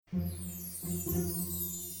This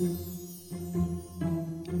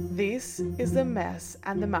is the Mess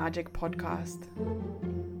and the Magic podcast,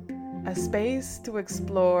 a space to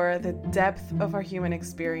explore the depth of our human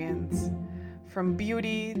experience, from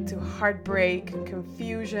beauty to heartbreak,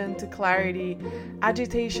 confusion to clarity,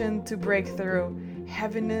 agitation to breakthrough,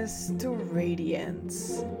 heaviness to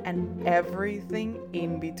radiance, and everything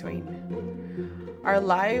in between. Our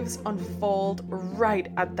lives unfold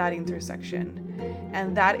right at that intersection,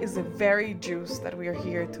 and that is the very juice that we are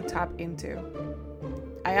here to tap into.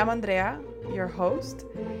 I am Andrea, your host,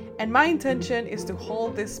 and my intention is to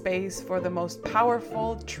hold this space for the most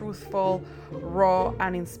powerful, truthful, raw,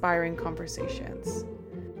 and inspiring conversations.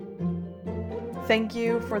 Thank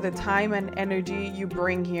you for the time and energy you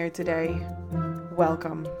bring here today.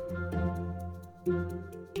 Welcome.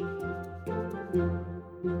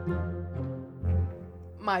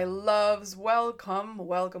 My loves, welcome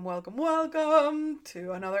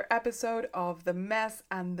to another episode of The Mess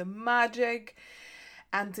and the Magic.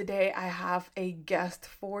 And today I have a guest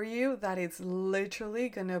for you that is literally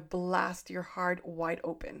gonna blast your heart wide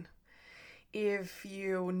open. If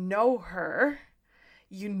you know her,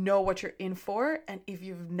 you know what you're in for. And if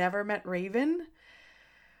you've never met Raven,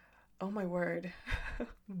 oh my word,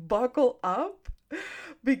 buckle up,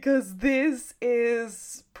 because this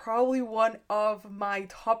is probably one of my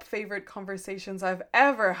top favorite conversations I've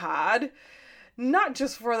ever had. Not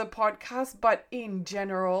just for the podcast, but in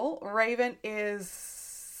general. Raven is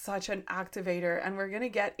such an activator, and we're going to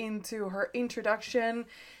get into her introduction,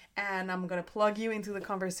 and I'm going to plug you into the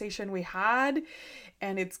conversation we had,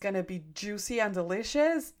 and it's going to be juicy and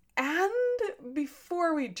delicious. And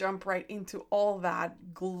before we jump right into all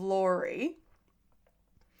that glory,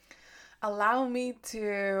 allow me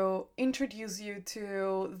to introduce you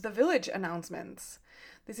to the village announcements.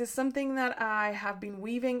 This is something that I have been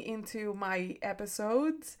weaving into my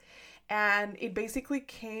episodes, and it basically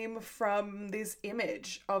came from this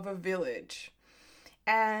image of a village.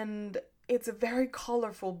 And it's a very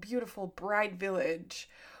colorful, beautiful, bright village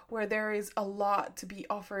where there is a lot to be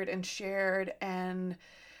offered and shared, and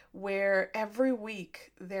where every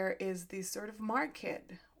week there is this sort of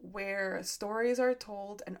market where stories are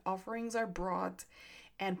told and offerings are brought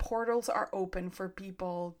and portals are open for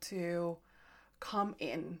people to come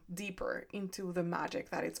in deeper into the magic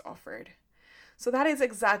that it's offered. So that is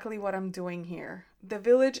exactly what I'm doing here. The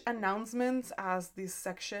village announcements, as this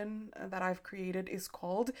section that I've created is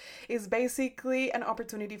called, is basically an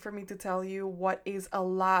opportunity for me to tell you what is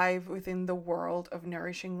alive within the world of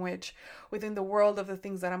Nourishing Witch, within the world of the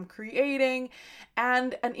things that I'm creating,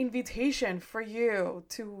 and an invitation for you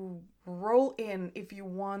to roll in if you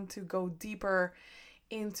want to go deeper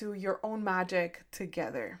into your own magic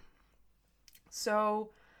together.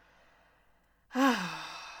 So,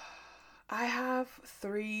 I have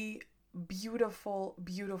 3 beautiful,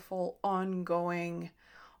 beautiful ongoing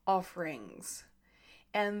offerings.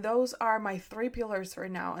 And those are my 3 pillars for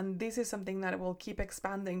now. And this is something that will keep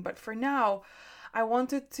expanding. But for now, I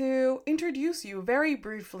wanted to introduce you very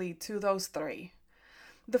briefly to those 3.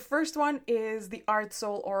 The first one is the Art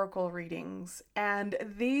Soul Oracle readings. And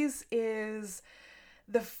this is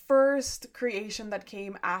the first creation that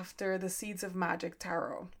came after the Seeds of Magic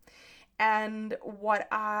Tarot. And what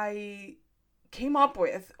I came up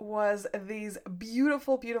with was this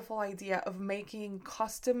beautiful, beautiful idea of making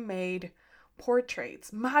custom-made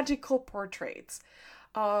portraits, magical portraits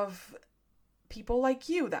of people like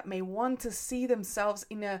you that may want to see themselves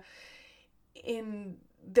in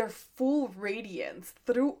their full radiance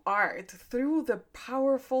through art, through the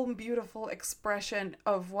powerful, beautiful expression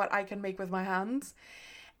of what I can make with my hands.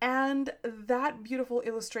 And that beautiful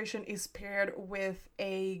illustration is paired with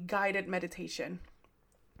a guided meditation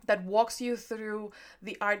that walks you through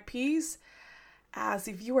the art piece as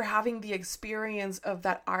if you were having the experience of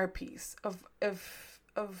that art piece, of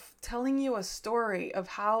telling you a story of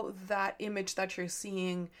how that image that you're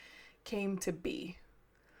seeing came to be.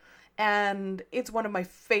 And it's one of my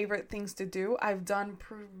favorite things to do. I've done,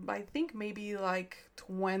 I think, maybe like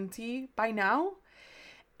 20 by now.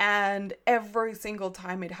 And every single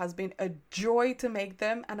time it has been a joy to make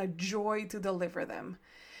them and a joy to deliver them.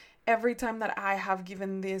 Every time that I have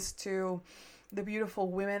given this to the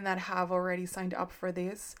beautiful women that have already signed up for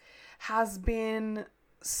this has been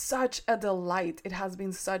such a delight. It has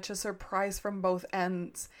been such a surprise from both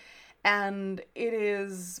ends. And it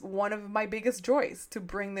is one of my biggest joys to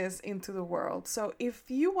bring this into the world. So if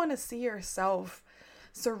you want to see yourself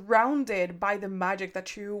surrounded by the magic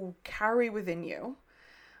that you carry within you,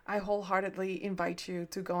 I wholeheartedly invite you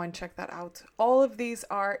to go and check that out. All of these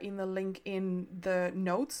are in the link in the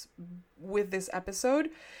notes with this episode.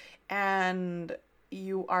 And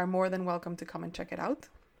you are more than welcome to come and check it out.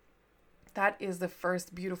 That is the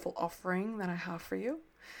first beautiful offering that I have for you.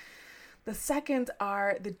 The second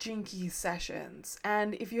are the Jinkies sessions.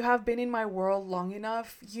 And if you have been in my world long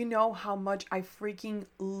enough, you know how much I freaking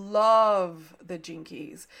love the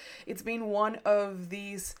Jinkies. It's been one of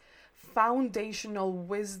these foundational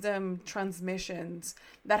wisdom transmissions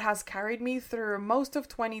that has carried me through most of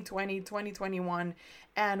 2020, 2021,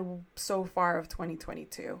 and so far of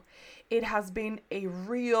 2022. It has been a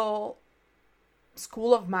real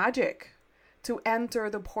school of magic to enter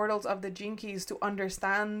the portals of the Jinkies, to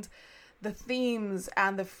understand the themes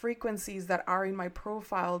and the frequencies that are in my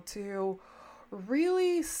profile, to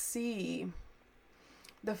really see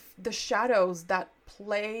the shadows that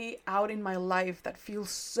play out in my life that feel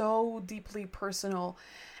so deeply personal,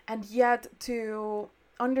 and yet to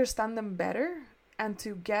understand them better and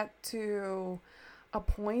to get to a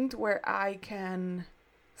point where I can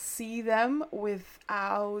see them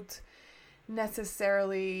without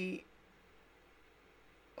necessarily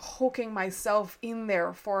hooking myself in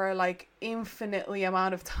there for like infinitely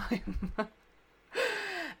amount of time.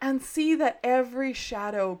 And see that every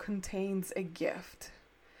shadow contains a gift.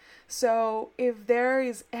 So if there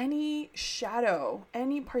is any shadow,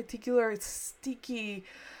 any particular sticky,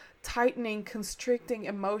 tightening, constricting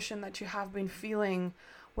emotion that you have been feeling,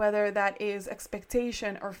 whether that is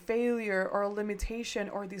expectation or failure or limitation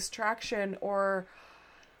or distraction or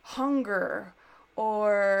hunger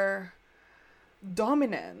or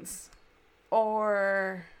dominance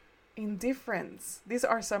or indifference. These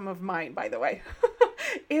are some of mine, by the way.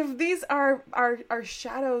 If these are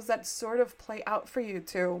shadows that sort of play out for you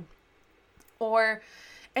too, or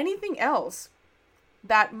anything else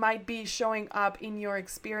that might be showing up in your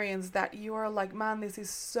experience that you are like, man, this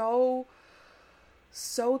is so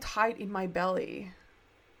tight in my belly,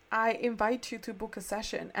 I invite you to book a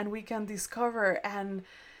session and we can discover and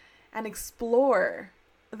explore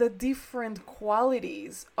the different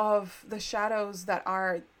qualities of the shadows that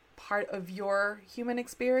are part of your human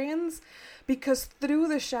experience. Because through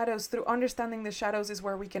the shadows, through understanding the shadows, is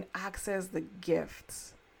where we can access the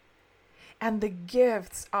gifts. And the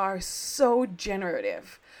gifts are so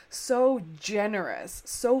generative, so generous,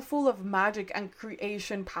 so full of magic and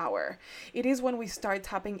creation power. It is when we start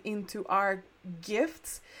tapping into our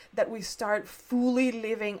gifts that we start fully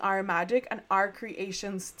living our magic and our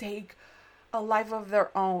creations take a life of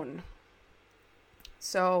their own.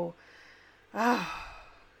 So,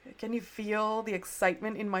 can you feel the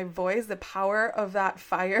excitement in my voice, the power of that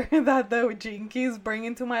fire that the Jinkies bring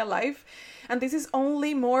into my life? And this is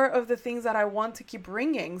only more of the things that I want to keep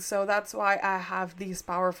bringing. So that's why I have this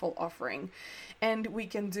powerful offering. And we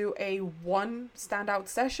can do a one standout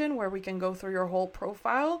session where we can go through your whole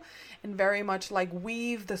profile and very much like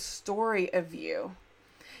weave the story of you.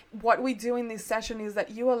 What we do in this session is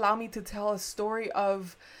that you allow me to tell a story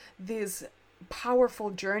of this powerful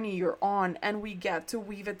journey you're on, and we get to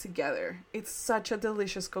weave it together. It's such a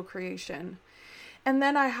delicious co-creation. And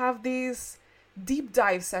then I have these deep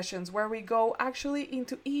dive sessions where we go actually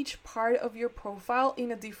into each part of your profile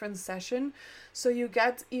in a different session, so you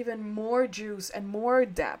get even more juice and more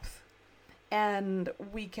depth. And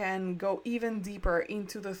we can go even deeper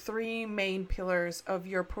into the three main pillars of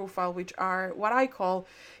your profile, which are what I call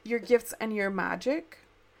your gifts and your magic,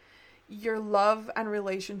 your love and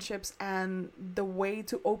relationships and the way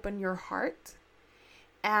to open your heart,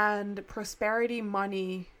 and prosperity,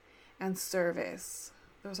 money, and service.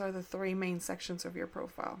 Those are the three main sections of your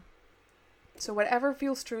profile. So whatever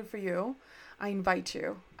feels true for you, I invite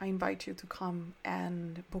you to come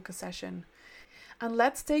and book a session. And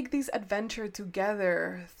let's take this adventure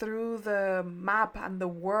together through the map and the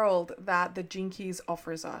world that the Jinkies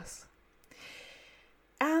offers us.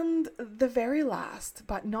 And the very last,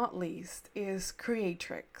 but not least, is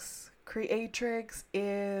Creatrix. Creatrix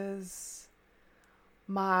is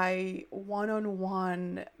my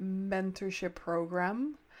one-on-one mentorship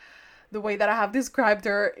program. The way that I have described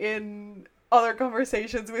her in other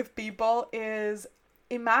conversations with people is,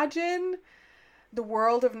 imagine the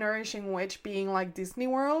world of Nourishing Witch being like Disney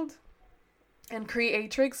World, and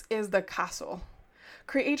Creatrix is the castle.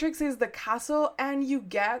 Creatrix is the castle, and you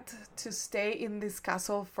get to stay in this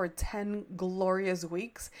castle for 10 glorious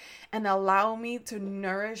weeks and allow me to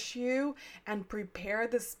nourish you and prepare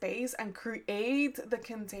the space and create the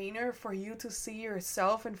container for you to see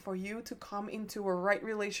yourself and for you to come into a right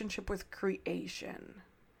relationship with creation.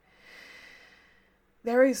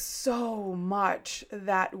 There is so much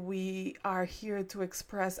that we are here to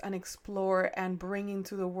express and explore and bring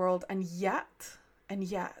into the world, and yet,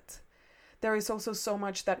 there is also so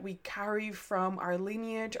much that we carry from our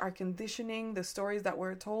lineage, our conditioning, the stories that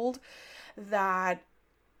we're told that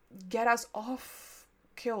get us off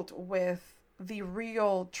kilt with the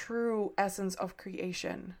real, true essence of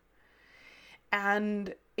creation.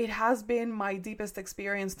 And it has been my deepest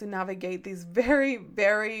experience to navigate these very,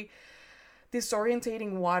 very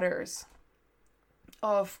disorientating waters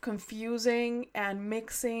of confusing and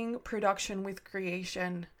mixing production with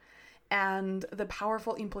creation, and the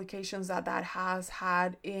powerful implications that that has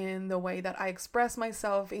had in the way that I express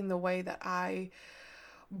myself, in the way that I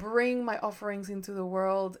bring my offerings into the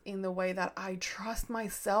world, in the way that I trust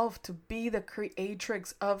myself to be the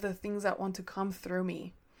creatrix of the things that want to come through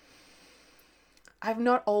me. I've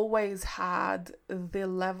not always had the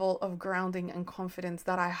level of grounding and confidence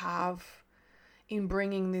that I have in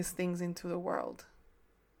bringing these things into the world.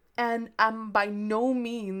 And I'm by no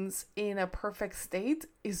means in a perfect state.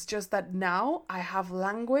 It's just that now I have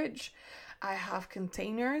language, I have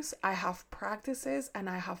containers, I have practices, and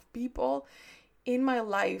I have people in my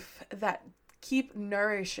life that keep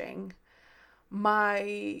nourishing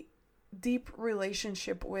my deep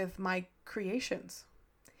relationship with my creations.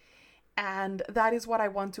 And that is what I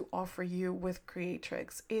want to offer you with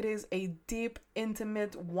Creatrix. It is a deep,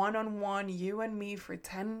 intimate, one-on-one, you and me for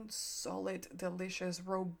 10 solid, delicious,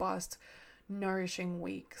 robust, nourishing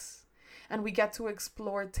weeks. And we get to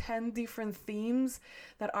explore 10 different themes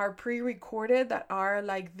that are pre-recorded, that are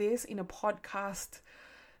like this in a podcast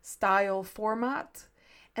style format.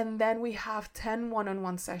 And then we have 10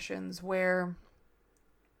 one-on-one sessions where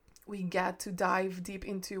we get to dive deep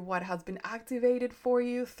into what has been activated for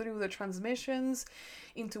you through the transmissions,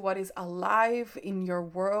 into what is alive in your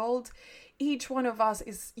world. Each one of us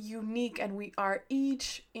is unique, and we are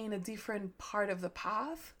each in a different part of the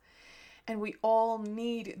path, and we all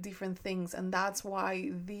need different things. And that's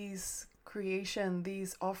why this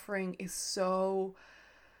offering is so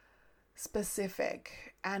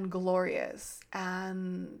specific and glorious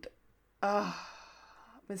and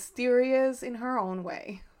mysterious in her own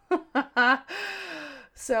way.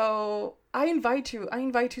 So I invite you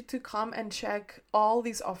to come and check all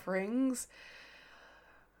these offerings.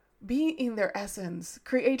 Be in their essence.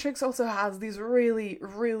 Creatrix also has this really,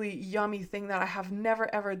 really yummy thing that I have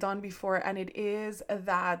never ever done before, and it is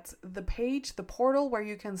that the page, the portal where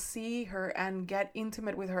you can see her and get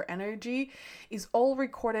intimate with her energy, is all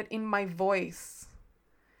recorded in my voice.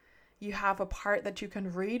 You have a part that you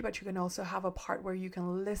can read, but you can also have a part where you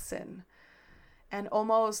can listen. And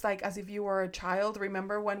almost like as if you were a child.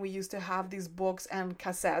 Remember when we used to have these books and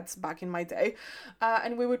cassettes back in my day?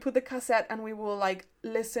 And we would put the cassette and we will like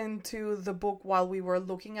listen to the book while we were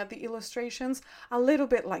looking at the illustrations. A little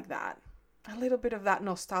bit like that. A little bit of that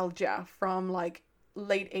nostalgia from like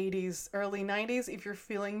late 80s, early 90s. If you're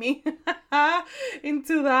feeling me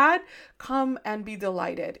into that, come and be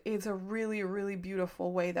delighted. It's a really, really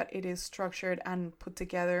beautiful way that it is structured and put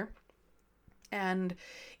together. And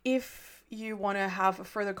if you want to have a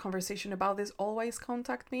further conversation about this, always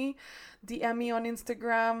contact me. DM me on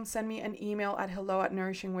Instagram, send me an email at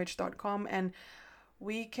hello@nourishingwitch.com, and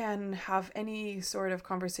we can have any sort of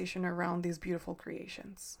conversation around these beautiful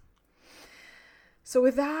creations. So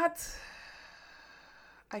with that,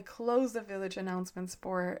 I close the village announcements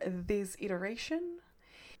for this iteration.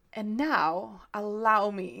 And now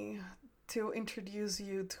allow me to introduce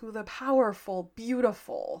you to the powerful,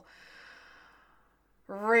 beautiful,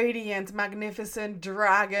 radiant, magnificent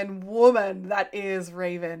dragon woman that is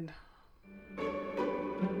Raven.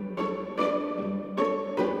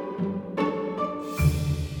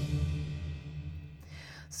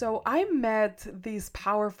 So I met these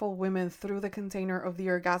powerful women through the container of the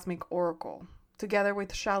Orgasmic Oracle. Together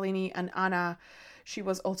with Shalini and Anna, she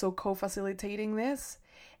was also co-facilitating this.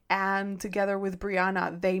 And together with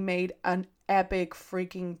Brianna, they made an epic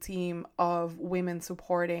freaking team of women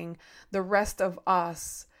supporting the rest of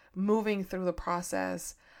us moving through the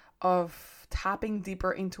process of tapping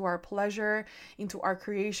deeper into our pleasure, into our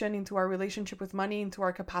creation, into our relationship with money, into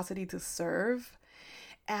our capacity to serve.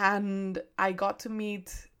 And I got to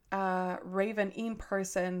meet Raven in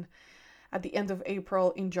person at the end of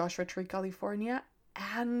April in Joshua Tree, California.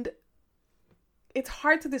 And it's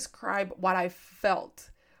hard to describe what I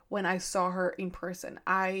felt when I saw her in person.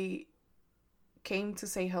 I came to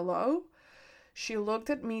say hello. She looked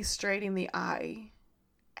at me straight in the eye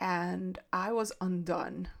and I was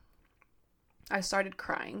undone. I started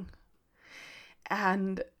crying.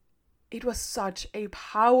 And it was such a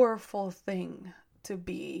powerful thing to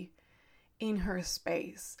be in her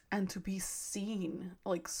space and to be seen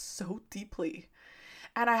like so deeply.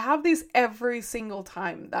 And I have this every single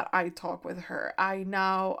time that I talk with her. I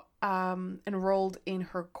now enrolled in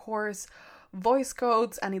her course voice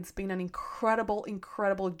codes, and it's been an incredible,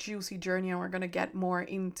 incredible, juicy journey. And we're going to get more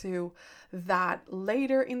into that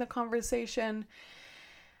later in the conversation.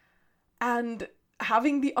 And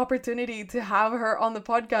having the opportunity to have her on the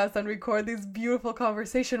podcast and record this beautiful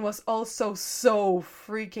conversation was also so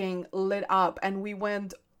freaking lit up. And we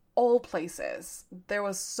went all places. There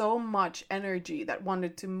was so much energy that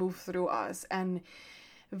wanted to move through us, and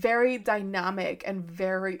very dynamic and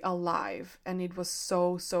very alive. And it was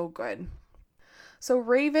so, so good. So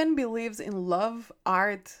Raven believes in love,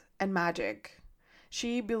 art, and magic.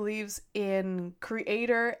 She believes in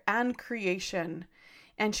creator and creation,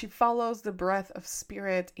 and she follows the breath of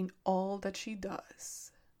spirit in all that she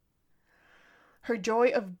does. Her joy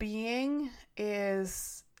of being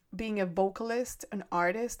is being a vocalist, an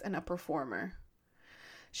artist, and a performer.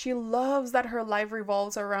 She loves that her life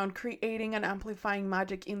revolves around creating and amplifying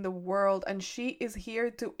magic in the world, and she is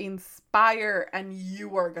here to inspire, and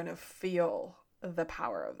you are gonna feel the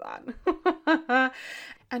power of that.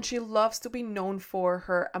 And she loves to be known for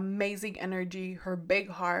her amazing energy, her big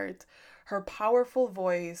heart, her powerful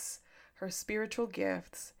voice, her spiritual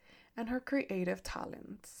gifts, and her creative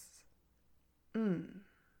talents.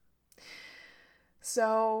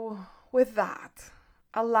 So, with that,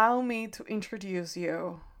 allow me to introduce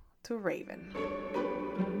you to Raven.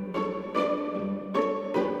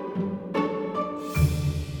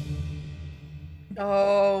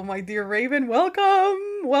 Oh, my dear Raven, welcome!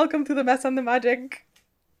 Welcome to the Mess and the Magic.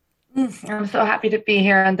 I'm so happy to be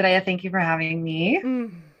here, Andrea. Thank you for having me.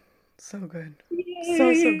 So good.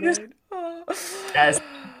 So good. Oh. Yes.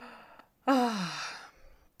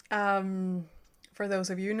 For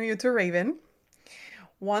those of you new to Raven,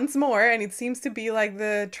 once more, and it seems to be like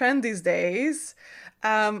the trend these days,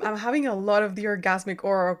 I'm having a lot of the Orgasmic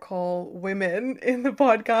Oracle women in the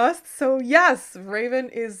podcast. So yes, Raven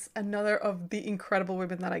is another of the incredible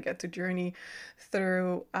women that I get to journey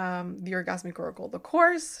through the Orgasmic Oracle, the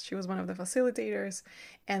course. She was one of the facilitators,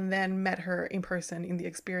 and then met her in person in the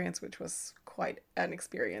experience, which was quite an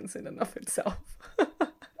experience in and of itself.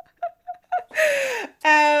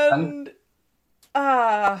 And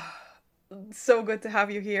so good to have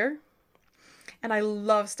you here. And I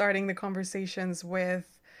love starting the conversations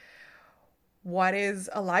with what is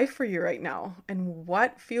alive for you right now and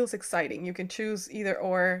what feels exciting. You can choose either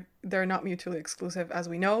or. They're not mutually exclusive, as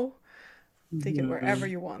we know. Take it wherever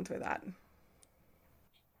you want with that.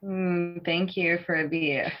 Thank you for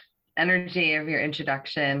the energy of your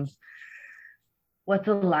introductions. What's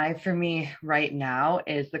alive for me right now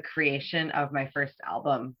is the creation of my first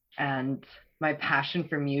album and my passion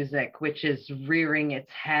for music, which is rearing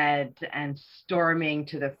its head and storming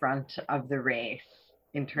to the front of the race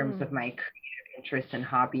in terms of my creative interests and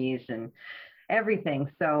hobbies and everything.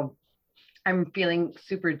 So I'm feeling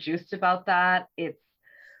super juiced about that. It's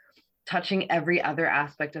touching every other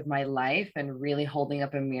aspect of my life and really holding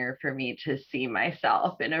up a mirror for me to see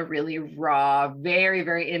myself in a really raw, very,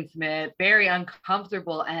 very intimate, very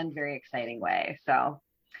uncomfortable, and very exciting way. So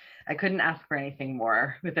I couldn't ask for anything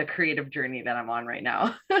more with the creative journey that I'm on right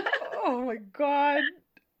now. Oh my God.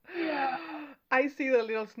 Yeah. I see the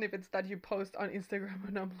little snippets that you post on Instagram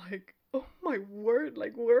and I'm like, oh my word,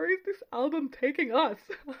 like where is this album taking us?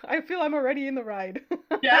 I feel I'm already in the ride.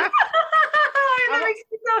 Yeah. That makes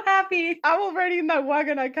me so happy. I'm already in that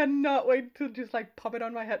wagon. I cannot wait to just like pop it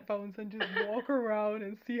on my headphones and just walk around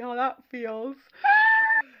and see how that feels.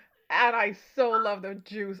 And I so love the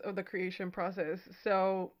juice of the creation process.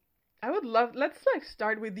 So I would love, let's like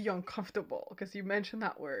start with the uncomfortable, because you mentioned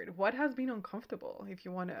that word. What has been uncomfortable, if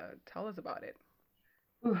you want to tell us about it?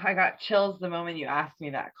 Ooh, I got chills the moment you asked me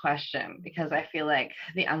that question, because I feel like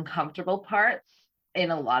the uncomfortable parts in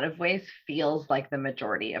a lot of ways feels like the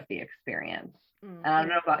majority of the experience. And I don't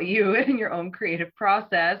know about you in your own creative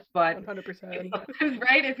process, but 100%.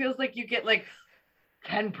 right? It feels like you get like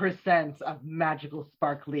 10% of magical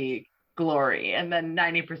sparkly glory, and then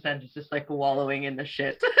 90% is just like wallowing in the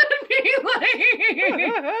shit. Being like,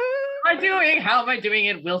 what am I doing? How am I doing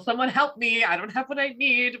it? Will someone help me? I don't have what I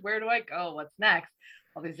need. Where do I go? What's next?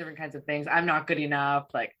 All these different kinds of things. I'm not good enough.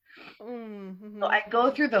 Like, so I go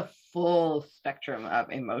through the full spectrum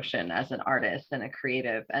of emotion as an artist and a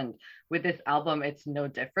creative. And with this album, it's no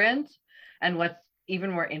different. And what's even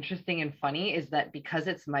more interesting and funny is that because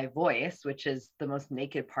it's my voice, which is the most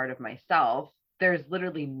naked part of myself, there's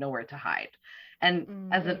literally nowhere to hide.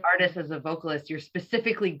 And as an artist, as a vocalist, you're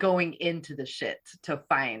specifically going into the shit to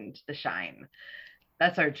find the shine.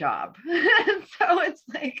 That's our job. So it's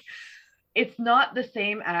like, it's not the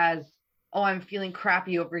same as oh, I'm feeling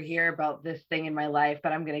crappy over here about this thing in my life,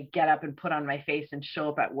 but I'm going to get up and put on my face and show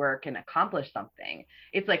up at work and accomplish something.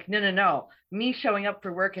 It's like, no. Me showing up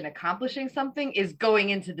for work and accomplishing something is going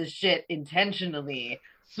into the shit intentionally,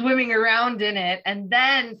 swimming around in it, and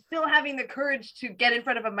then still having the courage to get in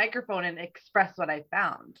front of a microphone and express what I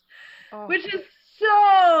found, which is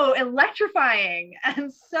so electrifying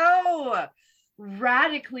and so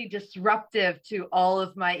radically disruptive to all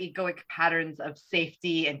of my egoic patterns of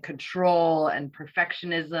safety and control and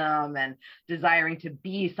perfectionism and desiring to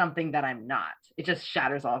be something that I'm not. It just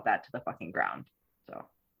shatters all of that to the fucking ground.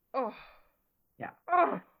 So,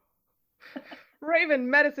 yeah. Raven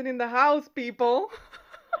medicine in the house, people.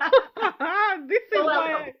 This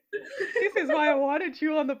is why I wanted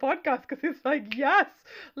you on the podcast, because it's like, yes,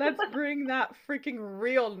 let's bring that freaking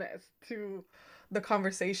realness to the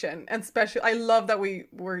conversation. And especially, I love that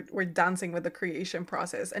we're dancing with the creation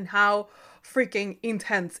process and how freaking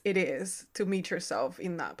intense it is to meet yourself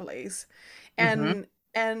in that place.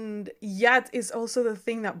 And yet is also the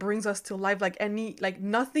thing that brings us to life, like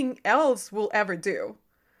nothing else will ever do.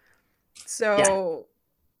 So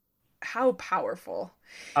how powerful.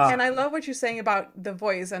 And I love what you're saying about the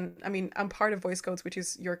voice. And I mean, I'm part of Voice Codes, which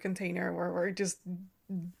is your container where we're just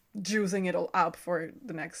juicing it all up for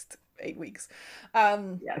the next 8 weeks.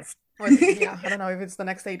 Yes. Or, yeah, I don't know if it's the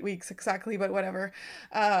next 8 weeks exactly, but whatever.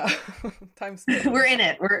 Times we're in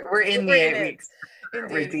it. We're in the 8 weeks.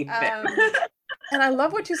 Indeed. We're deep and I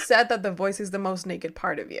love what you said, that the voice is the most naked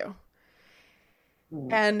part of you.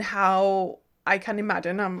 And how I can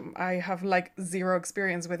imagine, I have like zero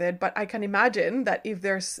experience with it, but I can imagine that if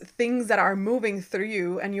there's things that are moving through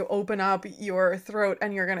you and you open up your throat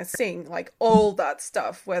and you're gonna sing, like all that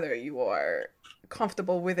stuff, whether you are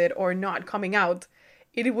comfortable with it or not coming out,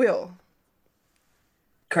 it will.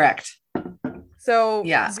 Correct. So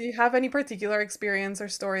do you have any particular experience or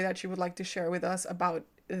story that you would like to share with us about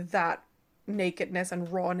that nakedness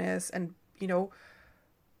and rawness and, you know,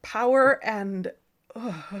 power and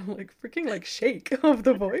like freaking like shake of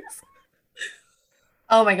the voice?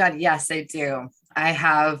 Oh my God, yes, I do. I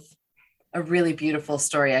have a really beautiful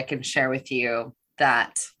story I can share with you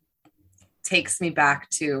that takes me back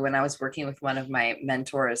to when I was working with one of my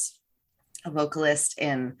mentors, a vocalist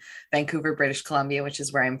in Vancouver, British Columbia, which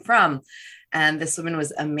is where I'm from. And this woman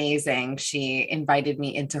was amazing. She invited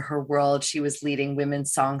me into her world. She was leading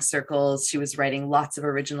women's song circles. She was writing lots of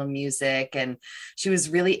original music, and she was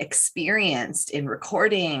really experienced in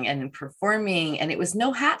recording and in performing. And it was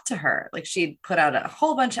no hat to her. Like, she'd put out a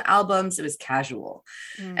whole bunch of albums. It was casual.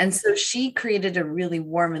 And so she created a really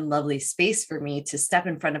warm and lovely space for me to step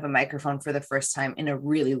in front of a microphone for the first time in a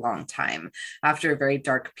really long time, after a very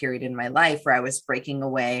dark period in my life where I was breaking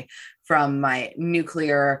away from my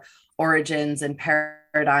nuclear origins and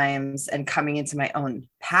paradigms and coming into my own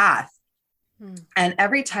path. And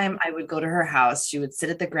every time I would go to her house, she would sit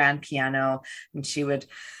at the grand piano and she would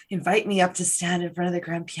invite me up to stand in front of the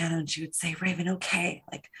grand piano. And she would say, Raven, okay,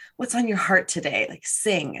 like, what's on your heart today? Like,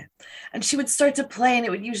 sing. And she would start to play, and it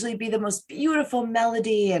would usually be the most beautiful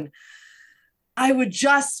melody. And I would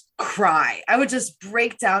just cry. I would just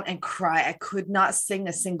break down and cry. I could not sing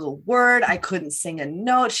a single word. I couldn't sing a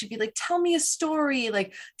note. She'd be like, tell me a story,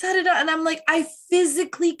 like, da-da-da. And I'm like, I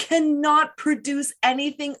physically cannot produce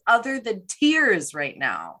anything other than tears right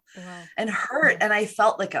now. And hurt. And I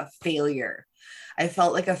felt like a failure. I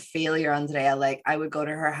felt like a failure, Andrea. Like, I would go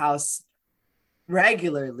to her house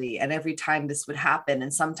regularly, and every time this would happen.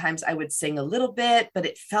 And sometimes I would sing a little bit, but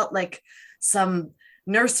it felt like some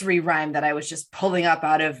nursery rhyme that I was just pulling up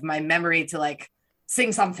out of my memory to like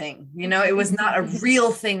sing something, you know. It was not a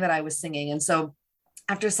real thing that I was singing. And so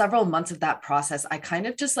after several months of that process, I kind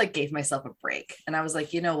of just like gave myself a break, and I was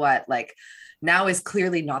like, you know what, like, now is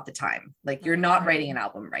clearly not the time. Like, you're not writing an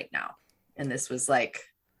album right now. And this was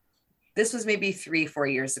maybe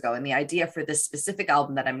 3-4 years ago. And the idea for this specific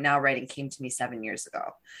album that I'm now writing came to me 7 years ago.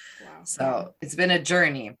 So it's been a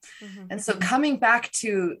journey. And so coming back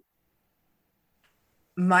to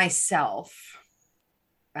myself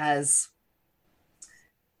as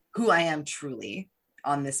who I am truly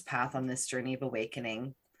on this path, on this journey of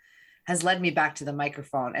awakening, has led me back to the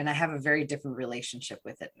microphone, and I have a very different relationship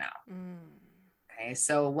with it now. Okay,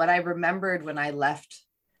 so what I remembered when I left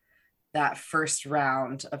that first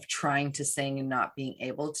round of trying to sing and not being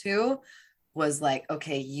able to was like,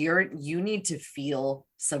 okay, you need to feel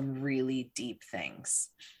some really deep things.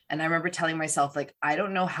 And I remember telling myself, like, I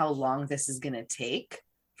don't know how long this is going to take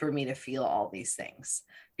for me to feel all these things,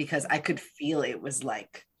 because I could feel it was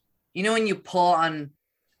like, you know, when you pull on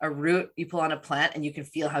a root you pull on a plant and you can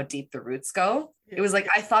feel how deep the roots go. Yeah. It was like,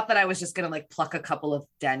 I thought that I was just going to like pluck a couple of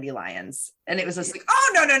dandelions, and it was just like,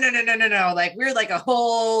 oh, no. Like we're like a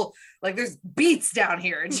whole, like there's beets down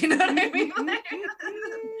here. Do you know what I mean?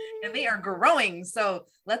 And they are growing. So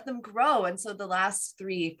let them grow. And so the last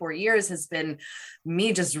 3-4 years has been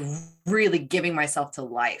me just really giving myself to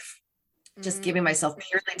life. Just giving myself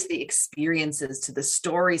purely to the experiences, to the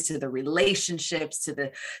stories, to the relationships, to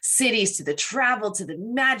the cities, to the travel, to the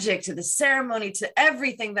magic, to the ceremony, to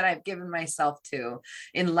everything that I've given myself to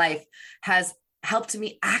in life has helped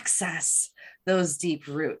me access those deep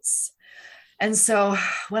roots. And so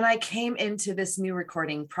when I came into this new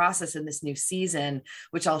recording process in this new season,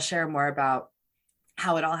 which I'll share more about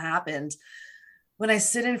how it all happened, when I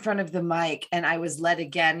sit in front of the mic and I was led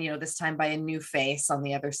again, this time by a new face on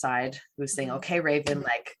the other side who was saying, okay, Raven,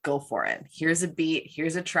 like, go for it. Here's a beat.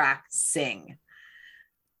 Here's a track, sing.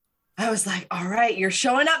 I was like, all right, you're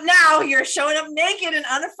showing up now. You're showing up naked and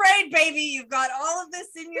unafraid, baby. You've got all of this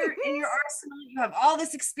in your arsenal. You have all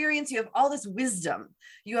this experience. You have all this wisdom.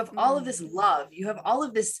 You have all of this love. You have all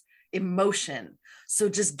of this emotion. So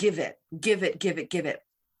just give it.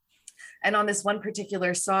 And on this one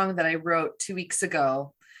particular song that I wrote 2 weeks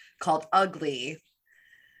ago called Ugly,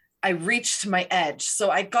 I reached my edge.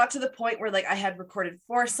 So I got to the point where like I had recorded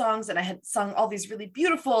 4 songs and I had sung all these really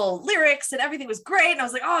beautiful lyrics and everything was great. And I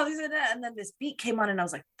was like, oh, these are that. And then this beat came on and I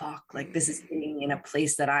was like, fuck, like this is being in a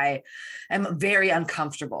place that I am very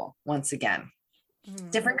uncomfortable once again.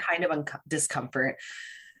 Different kind of discomfort.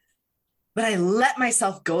 But I let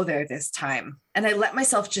myself go there this time. And I let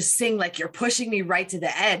myself just sing like, you're pushing me right to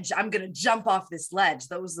the edge. I'm going to jump off this ledge.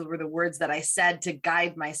 Those were the words that I said to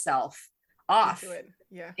guide myself off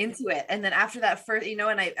into it. And then after that first, and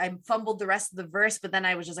I fumbled the rest of the verse, but then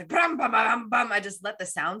I was just like, bum, bum, bum, bum. I just let the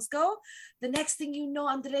sounds go. The next thing you know,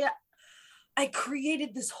 Andrea, I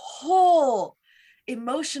created this whole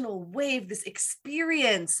emotional wave, this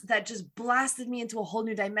experience that just blasted me into a whole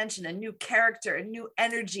new dimension, a new character, a new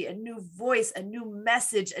energy, a new voice, a new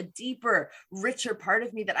message, a deeper, richer part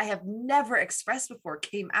of me that I have never expressed before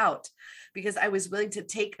came out because I was willing to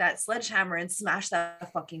take that sledgehammer and smash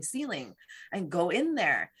that fucking ceiling and go in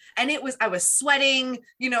there. And I was sweating,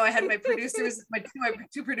 I had my producers, my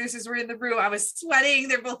two producers were in the room. I was sweating.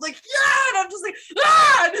 They're both like, yeah. And I'm just like,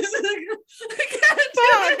 ah, I can't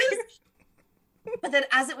do this. But then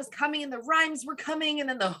as it was coming and the rhymes were coming and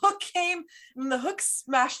then the hook came and the hook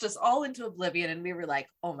smashed us all into oblivion. And we were like,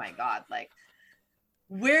 oh my God, like,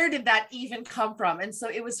 where did that even come from? And so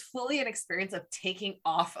it was fully an experience of taking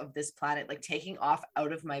off of this planet, like taking off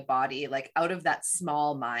out of my body, like out of that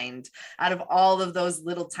small mind, out of all of those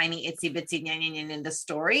little tiny itsy bitsy in the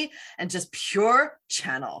story, and just pure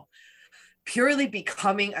channel. Purely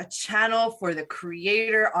becoming a channel for the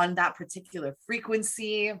creator on that particular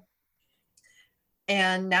frequency.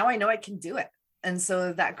 And now I know I can do it. And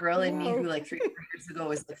so that girl in me who like 3 years ago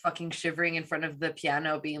was like fucking shivering in front of the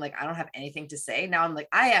piano being like, I don't have anything to say. Now I'm like,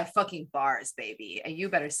 I have fucking bars, baby. And you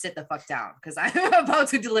better sit the fuck down because I'm about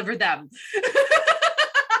to deliver them.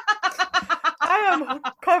 I am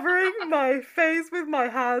covering my face with my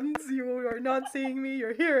hands. You are not seeing me.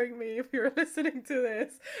 You're hearing me if you're listening to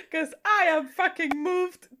this because I am fucking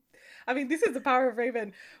moved. I mean, this is the power of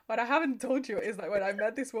Raven. What I haven't told you is that when I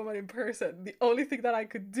met this woman in person, the only thing that I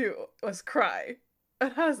could do was cry.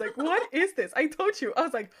 And I was like, what is this? I told you. I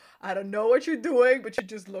was like, I don't know what you're doing, but you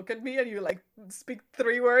just look at me and you like speak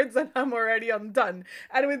 3 words and I'm already undone.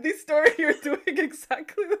 And with this story, you're doing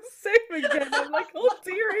exactly the same again. I'm like all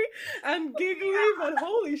teary and giggly, but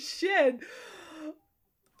holy shit.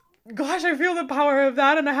 Gosh, I feel the power of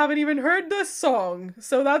that and I haven't even heard this song.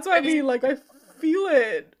 So that's what I mean, like I feel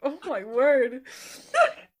it. Oh my word.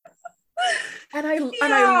 And I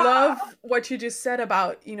love what you just said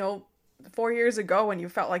about, 4 years ago when you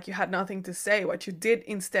felt like you had nothing to say, what you did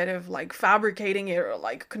instead of like fabricating it or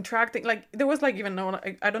like contracting, like there was like even no,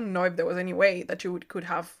 I don't know if there was any way that you could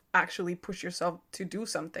have actually pushed yourself to do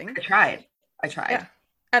something. I tried. Yeah.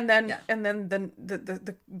 And then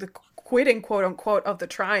the quitting, quote unquote, of the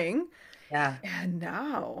trying. Yeah. And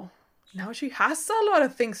now she has a lot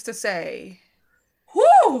of things to say.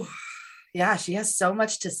 Whoo! Yeah, she has so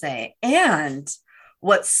much to say. And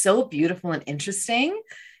what's so beautiful and interesting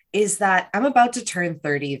is that I'm about to turn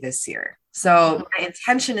 30 this year. So my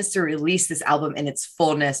intention is to release this album in its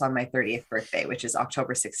fullness on my 30th birthday, which is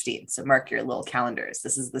October 16th. So mark your little calendars.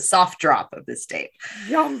 This is the soft drop of this date.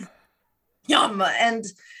 Yum. And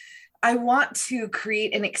I want to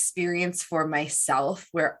create an experience for myself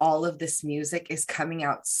where all of this music is coming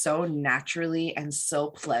out so naturally and so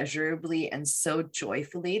pleasurably and so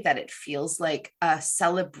joyfully that it feels like a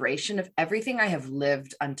celebration of everything I have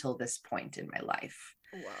lived until this point in my life.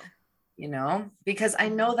 Wow. Because I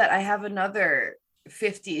know that I have another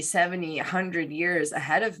 50, 70, 100 years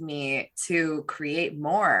ahead of me to create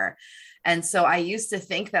more. And so I used to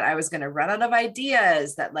think that I was going to run out of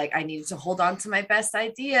ideas, that like I needed to hold on to my best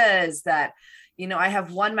ideas, that, I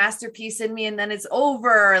have one masterpiece in me and then it's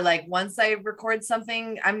over. Like once I record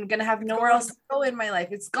something, I'm going to have nowhere else to go in my life.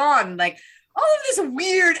 It's gone. Like all of this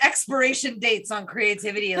weird expiration dates on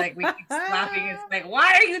creativity. Like we keep slapping. It's like,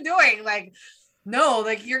 why are you doing? Like, no,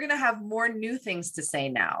 like you're going to have more new things to say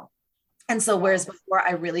now. And so whereas before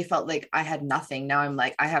I really felt like I had nothing, now I'm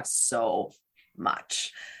like, I have so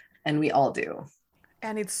much. And we all do.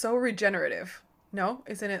 And it's so regenerative. No,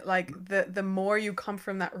 isn't it? Like the more you come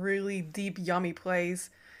from that really deep, yummy place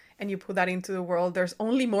and you put that into the world, there's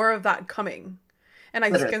only more of that coming. And I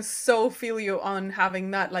just Literally. can so feel you on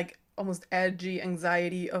having that like almost edgy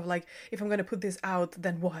anxiety of like, if I'm gonna put this out,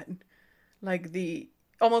 then what? Like the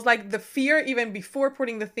almost like the fear even before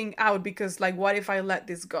putting the thing out, because like what if I let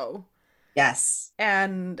this go? Yes.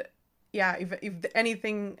 And yeah, if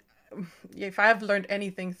anything, if I have learned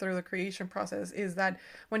anything through the creation process, is that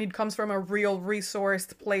when it comes from a real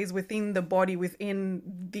resourced place within the body, within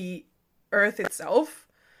the earth itself,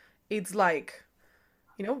 it's like,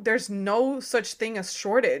 there's no such thing as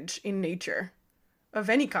shortage in nature of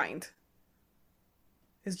any kind.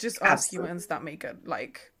 It's just us Absolutely. humans that make it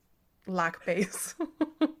like lack base.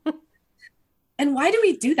 And why do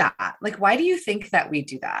we do that? Like, why do you think that we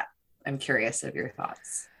do that? I'm curious of your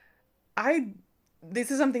thoughts. I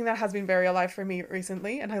This is something that has been very alive for me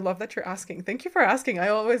recently, and I love that you're asking. Thank you for asking. I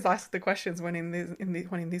always ask the questions when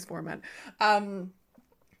in this format,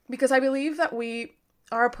 because I believe that we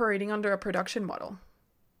are operating under a production model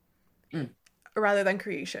Mm. rather than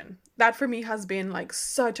creation. That for me has been like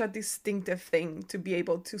such a distinctive thing, to be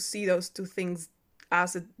able to see those two things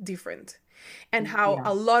as a different, and how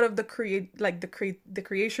a Yes. lot of the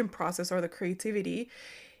creation process or the creativity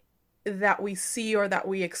that we see or that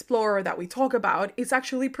we explore or that we talk about is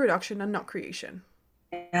actually production and not creation.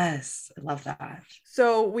 Yes. I love that.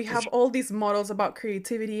 So we have all these models about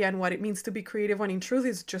creativity and what it means to be creative, when in truth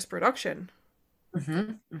it's just production.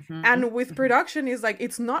 Mm-hmm, mm-hmm, And with mm-hmm. production is like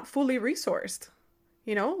it's not fully resourced.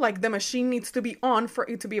 Like the machine needs to be on for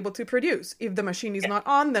it to be able to produce. If the machine is Yeah. not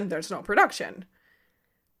on, then there's no production.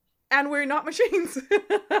 And we're not machines.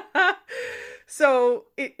 So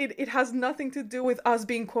it has nothing to do with us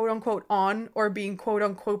being quote unquote on or being quote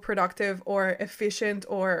unquote productive or efficient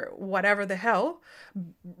or whatever the hell.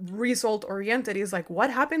 Result oriented is like what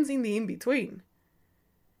happens in the in between.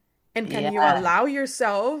 And can you Yeah. allow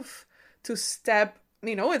yourself to step,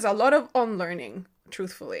 it's a lot of unlearning,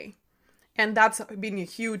 truthfully. And that's been a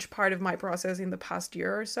huge part of my process in the past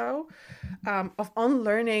year or so, of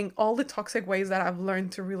unlearning all the toxic ways that I've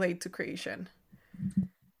learned to relate to creation.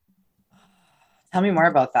 Tell me more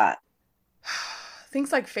about that.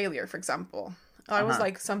 Things like failure, for example. I was Uh-huh.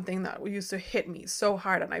 like something that used to hit me so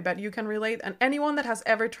hard, and I bet you can relate. And anyone that has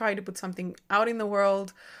ever tried to put something out in the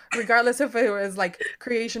world, regardless if it was like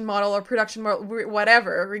creation model or production model,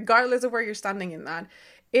 whatever, regardless of where you're standing in that,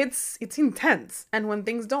 it's intense. And when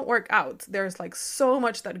things don't work out, there's like so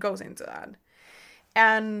much that goes into that.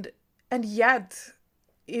 And yet,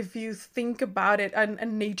 if you think about it,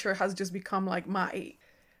 and nature has just become like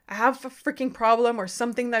I have a freaking problem or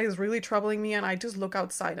something that is really troubling me, and I just look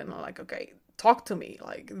outside and I'm like, okay, talk to me.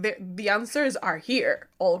 Like the answers are here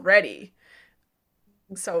already.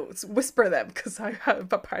 So whisper them, because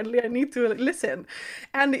apparently I need to listen.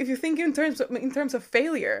 And if you think in terms of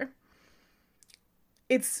failure,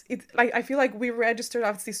 it's like I feel like we registered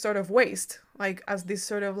as this sort of waste, like as this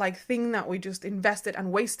sort of like thing that we just invested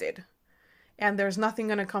and wasted, and there's nothing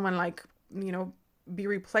gonna come and like be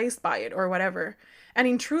replaced by it or whatever. And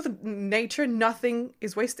in truth, nature, nothing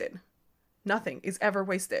is wasted. Nothing is ever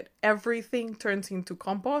wasted. Everything turns into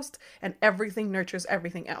compost, and everything nurtures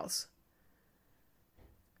everything else.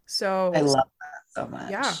 I So love that so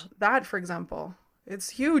yeah, much. that for example, it's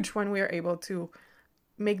huge when we are able to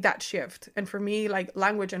make that shift. And for me, like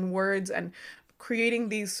language and words and creating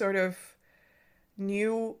these sort of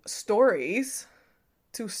new stories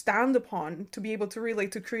to stand upon, to be able to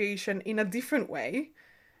relate to creation in a different way,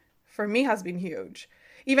 for me has been huge.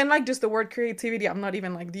 Even like just the word creativity, I'm not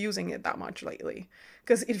even like using it that much lately,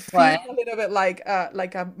 because it feels What? a little bit like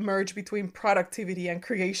a merge between productivity and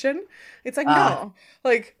creation. It's like Uh, no,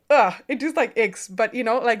 like it just like icks. But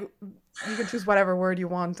like You can choose whatever word you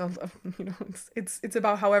want. You know, it's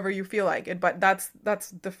about however you feel like it. But that's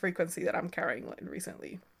the frequency that I'm carrying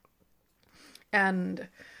recently. And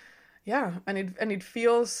yeah, and it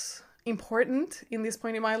feels important in this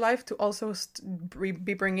point in my life to also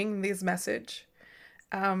be bringing this message,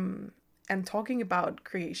 and talking about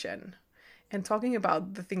creation, and talking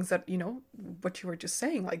about the things that, you know, what you were just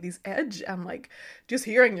saying, like this edge, and like just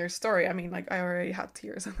hearing your story. I mean, like I already had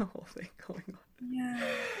tears and the whole thing going on. Yeah.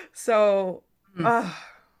 So, uh,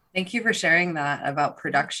 Thank you for sharing that about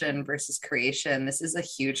production versus creation. This is a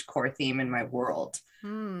huge core theme in my world.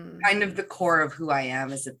 Kind of the core of who I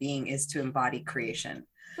am as a being is to embody creation.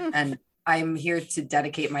 And I'm here to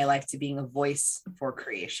dedicate my life to being a voice for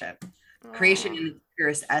creation. Creation in its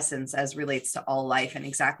purest essence as relates to all life, and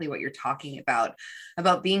exactly what you're talking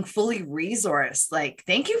about being fully resourced. Like,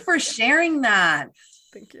 thank you for sharing that.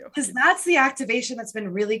 Thank you. Because that's the activation that's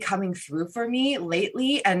been really coming through for me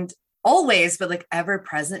lately, and always, but like ever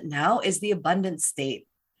present now, is the abundant state.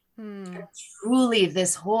 Truly,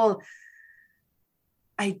 this whole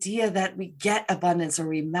idea that we get abundance, or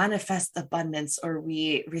we manifest abundance, or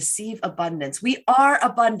we receive abundance. We are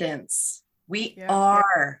abundance. We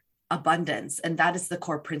are abundance. And that is the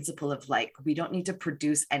core principle of, like, we don't need to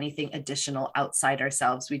produce anything additional outside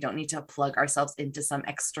ourselves. We don't need to plug ourselves into some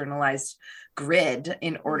externalized grid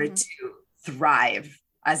in order to thrive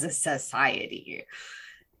as a society.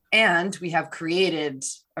 And we have created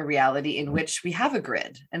a reality in which we have a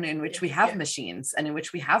grid, and in which we have machines, and in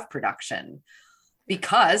which we have production,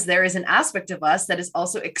 because there is an aspect of us that is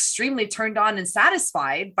also extremely turned on and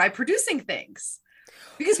satisfied by producing things,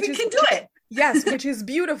 because we can do it. Yes, which is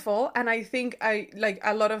beautiful. And I think I like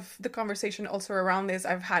a lot of the conversation also around this.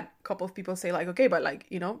 I've had a couple of people say, like, okay, but like,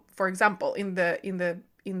 you know, for example, in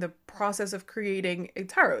the process of creating a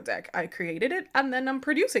tarot deck, I created it and then I'm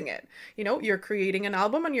producing it. You know, you're creating an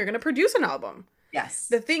album and you're going to produce an album. Yes.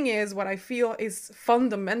 The thing is, what I feel is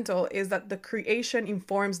fundamental is that the creation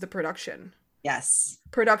informs the production. Yes.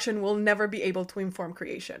 Production will never be able to inform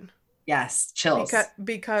creation. Yes. Chills.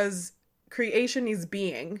 Because creation is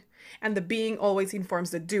being, and the being always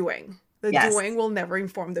informs the doing. The doing will never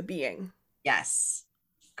inform the being. Yes.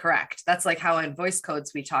 Correct. That's like how in voice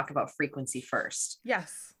codes we talk about frequency first.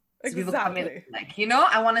 Yes. So exactly. People come in like, you know,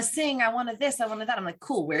 I want to sing, I want to this, I want to that. I'm like,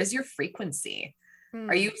 cool, where's your frequency?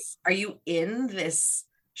 Are you in this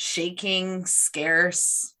shaking,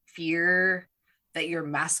 scarce fear that you're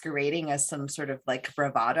masquerading as some sort of like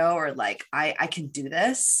bravado, or like I can do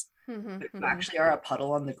this, but you actually are a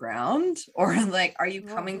puddle on the ground? Or like, are you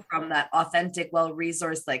coming from that authentic,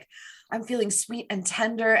 well-resourced, like, I'm feeling sweet and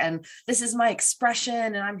tender, and this is my expression,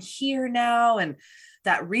 and I'm here now, and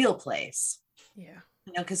that real place? Yeah.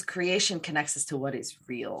 You know, because creation connects us to what is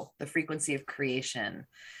real. The frequency of creation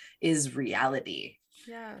is reality.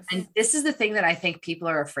 Yes. And this is the thing that I think people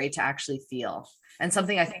are afraid to actually feel. And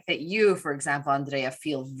something I think that you, for example, Andrea,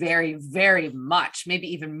 feel very, very much,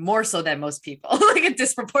 maybe even more so than most people, like a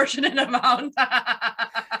disproportionate amount.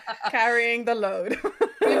 Carrying the load.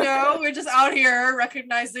 You know, we're just out here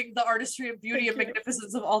recognizing the artistry and beauty and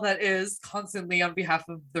magnificence of all that is constantly on behalf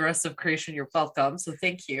of the rest of creation. You're welcome. So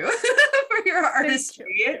thank you for your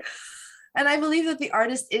artistry. And I believe that the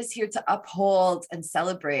artist is here to uphold and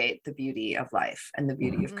celebrate the beauty of life and the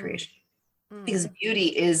beauty of creation. Because beauty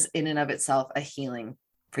is in and of itself a healing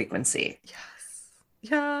frequency.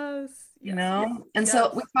 Yes. You know? And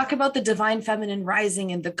so we talk about the divine feminine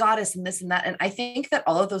rising and the goddess and this and that. And I think that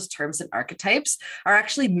all of those terms and archetypes are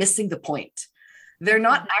actually missing the point. They're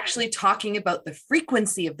not actually talking about the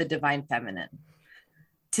frequency of the divine feminine.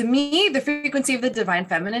 To me, the frequency of the divine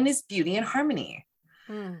feminine is beauty and harmony.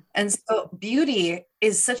 And so beauty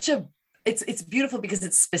is such a, it's beautiful because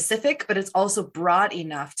it's specific, but it's also broad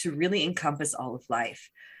enough to really encompass all of life.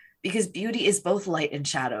 Because beauty is both light and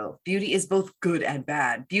shadow. Beauty is both good and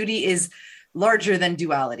bad. Beauty is larger than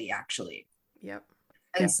duality, actually. Yep.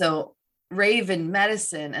 And so Raven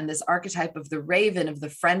medicine and this archetype of the raven, of the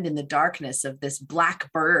friend in the darkness, of this black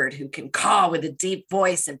bird who can caw with a deep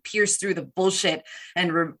voice and pierce through the bullshit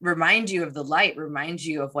and remind you of the light, remind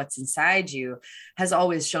you of what's inside you, has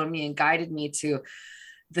always shown me and guided me to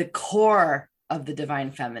the core of the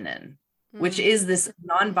divine feminine, which is this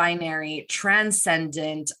non-binary,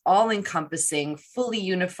 transcendent, all-encompassing, fully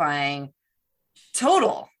unifying,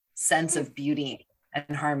 total sense of beauty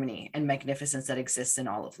and harmony and magnificence that exists in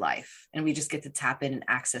all of life. And we just get to tap in and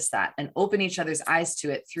access that and open each other's eyes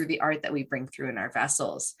to it through the art that we bring through in our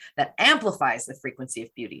vessels that amplifies the frequency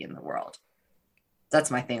of beauty in the world. That's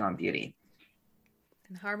my thing on beauty.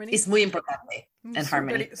 And harmony. Es muy importante. And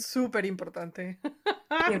harmony. Súper importante.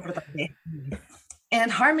 Muy importante.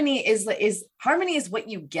 And harmony is what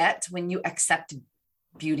you get when you accept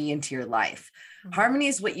beauty into your life. Mm-hmm. Harmony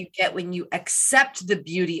is what you get when you accept the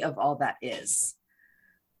beauty of all that is,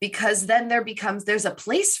 because then there's a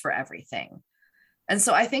place for everything. And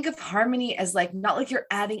so I think of harmony as like, not like you're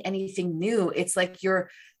adding anything new. It's like you're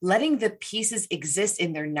letting the pieces exist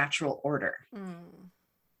in their natural order.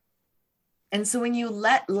 And so when you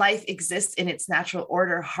let life exist in its natural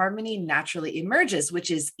order, harmony naturally emerges,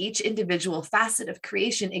 which is each individual facet of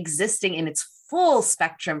creation existing in its full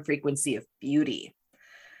spectrum frequency of beauty.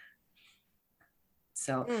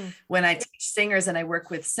 So when I teach singers and I work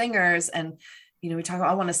with singers, and we talk about,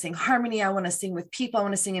 I want to sing harmony, I want to sing with people, I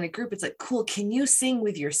want to sing in a group. It's like, cool. Can you sing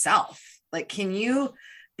with yourself? Like, can you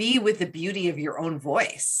be with the beauty of your own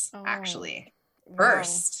voice, actually,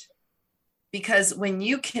 first? Because when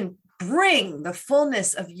you can bring the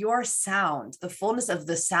fullness of your sound, the fullness of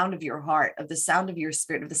the sound of your heart, of the sound of your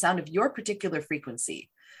spirit, of the sound of your particular frequency,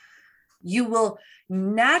 you will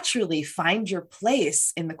naturally find your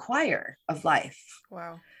place in the choir of life.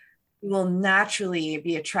 Wow. You will naturally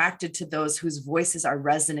be attracted to those whose voices are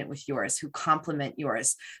resonant with yours, who complement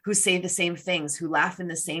yours, who say the same things, who laugh in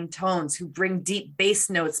the same tones, who bring deep bass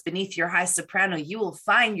notes beneath your high soprano. You will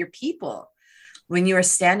find your people when you are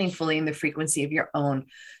standing fully in the frequency of your own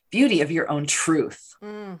beauty, of your own truth.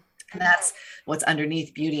 And that's what's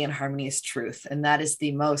underneath beauty and harmony is truth. And that is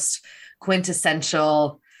the most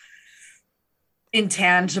quintessential,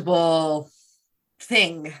 intangible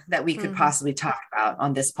thing that we could possibly talk about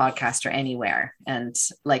on this podcast or anywhere. And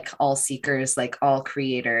like all seekers, like all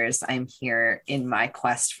creators, I'm here in my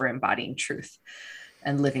quest for embodying truth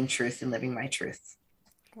and living my truth.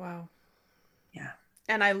 Wow. Yeah.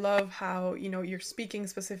 And I love how, you're speaking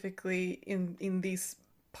specifically in this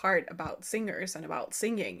part about singers and about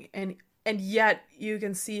singing, and yet you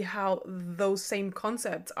can see how those same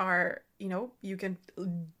concepts are, you can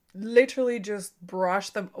literally just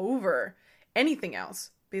brush them over anything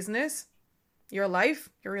else. Business, your life,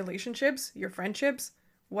 your relationships, your friendships,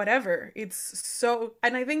 whatever. It's so,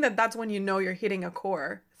 and I think that that's when you're hitting a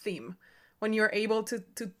core theme, when you're able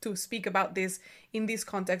to speak about this in this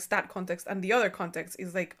context, that context, and the other context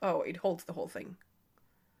is like, oh, it holds the whole thing.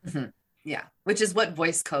 Yeah, which is what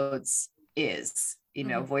voice codes is.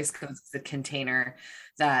 Voice codes is a container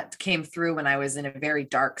that came through when I was in a very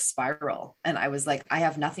dark spiral. And I was like, I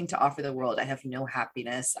have nothing to offer the world. I have no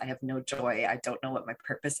happiness. I have no joy. I don't know what my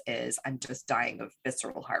purpose is. I'm just dying of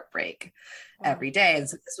visceral heartbreak every day. And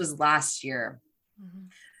so this was last year.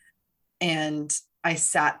 And I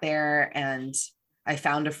sat there and I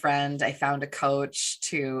found a friend, I found a coach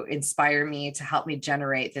to inspire me, to help me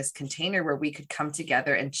generate this container where we could come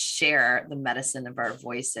together and share the medicine of our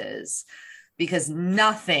voices. Because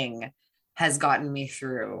nothing has gotten me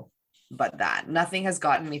through but that. Nothing has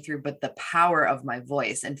gotten me through but the power of my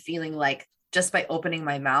voice and feeling like just by opening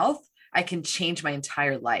my mouth, I can change my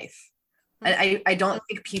entire life. And I don't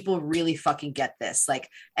think people really fucking get this. Like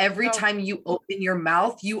every time you open your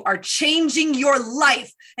mouth, you are changing your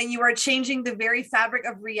life and you are changing the very fabric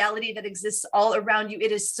of reality that exists all around you.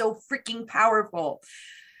 It is so freaking powerful.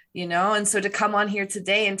 And so to come on here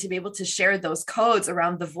today and to be able to share those codes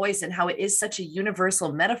around the voice and how it is such a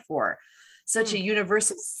universal metaphor, such a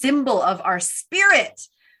universal symbol of our spirit,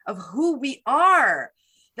 of who we are,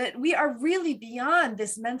 that we are really beyond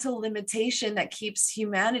this mental limitation that keeps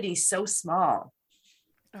humanity so small.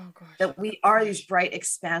 Oh gosh. That we are these bright,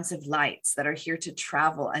 expansive lights that are here to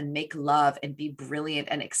travel and make love and be brilliant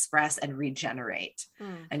and express and regenerate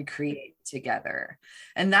and create together.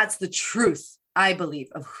 And that's the truth, I believe,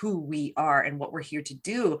 of who we are and what we're here to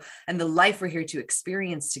do and the life we're here to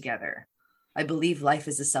experience together. I believe life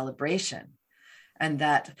is a celebration and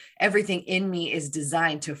that everything in me is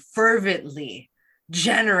designed to fervently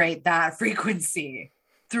generate that frequency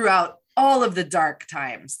throughout all of the dark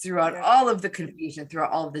times, throughout all of the confusion,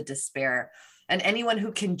 throughout all of the despair. And anyone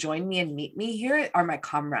who can join me and meet me here are my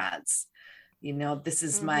comrades. This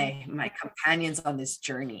is my companions on this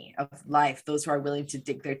journey of life, those who are willing to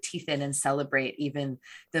dig their teeth in and celebrate even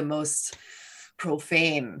the most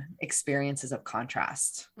profane experiences of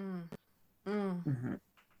contrast.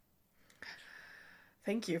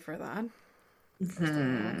 Thank you for that.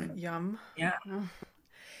 Yum. Yeah.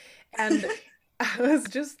 And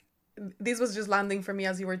this was just landing for me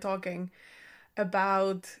as you were talking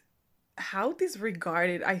about how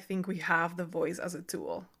disregarded I think we have the voice as a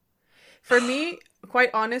tool. For me, quite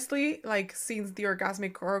honestly, like since the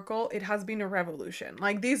Orgasmic Oracle, it has been a revolution.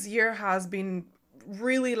 Like this year has been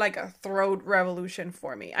really like a throat revolution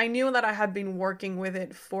for me. I knew that I had been working with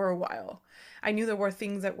it for a while. I knew there were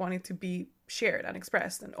things that wanted to be shared and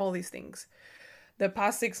expressed and all these things. the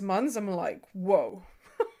past 6 months, I'm like, whoa.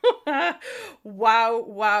 Wow,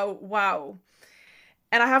 wow, wow.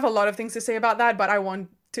 And I have a lot of things to say about that, but I want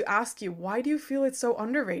to ask you, why do you feel it's so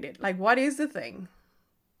underrated? Like, what is the thing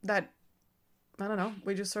that, I don't know,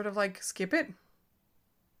 we just sort of like skip it,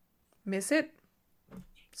 miss it,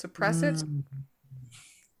 suppress it?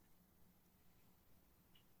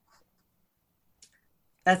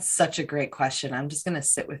 That's such a great question. I'm just going to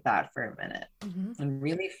sit with that for a minute and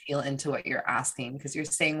really feel into what you're asking, because you're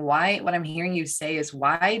saying why, what I'm hearing you say is,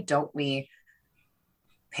 why don't we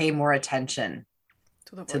pay more attention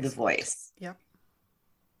to the voice? Yep.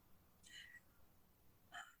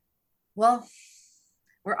 Well,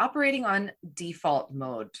 we're operating on default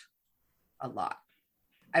mode a lot.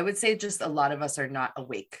 I would say just a lot of us are not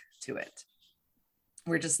awake to it.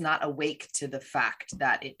 We're just not awake to the fact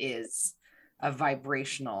that it is a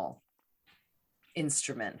vibrational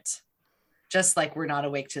instrument, just like we're not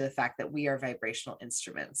awake to the fact that we are vibrational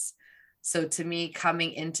instruments. So to me,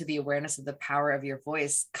 coming into the awareness of the power of your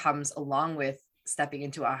voice comes along with stepping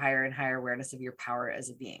into a higher and higher awareness of your power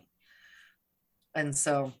as a being. And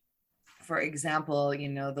so, for example, you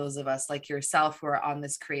know, those of us like yourself who are on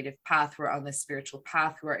this creative path, who are on this spiritual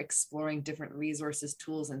path, who are exploring different resources,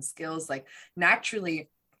 tools, and skills, like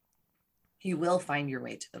naturally, you will find your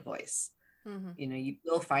way to the voice. You know, you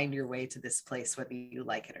will find your way to this place, whether you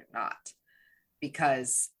like it or not,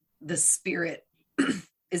 because the spirit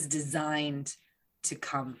is designed to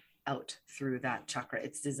come out through that chakra.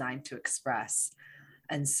 It's designed to express.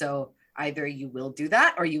 And so either you will do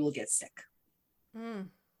that or you will get sick.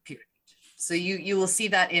 Period. So you will see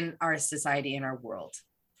that in our society, in our world,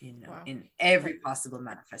 you know, in every possible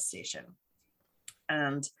manifestation.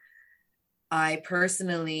 And I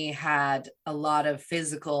personally had a lot of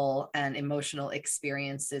physical and emotional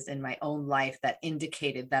experiences in my own life that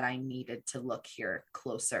indicated that I needed to look here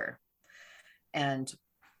closer. And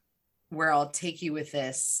where I'll take you with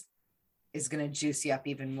this is going to juice you up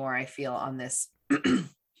even more, I feel, on this,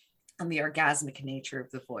 on the orgasmic nature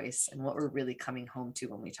of the voice and what we're really coming home to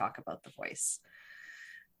when we talk about the voice.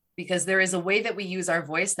 Because there is a way that we use our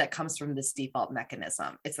voice that comes from this default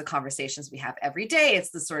mechanism. It's the conversations we have every day.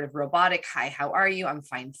 It's the sort of robotic, hi, how are you? I'm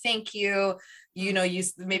fine, thank you. You know,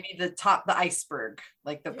 use maybe the iceberg,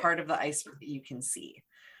 like the part of the iceberg that you can see.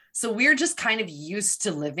 So we're just kind of used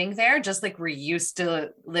to living there, just like we're used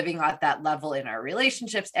to living at that level in our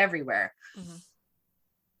relationships everywhere.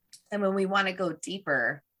 And when we want to go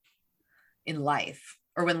deeper in life,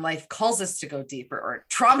 or when life calls us to go deeper or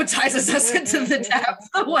traumatizes us into the depths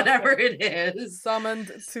of whatever it is.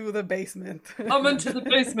 Summoned to the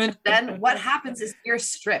basement. Then what happens is you're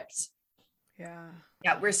stripped.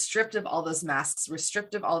 Yeah, we're stripped of all those masks. We're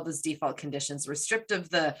stripped of all those default conditions. We're stripped of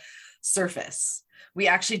the surface. We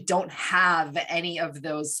actually don't have any of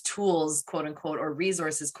those tools, quote unquote, or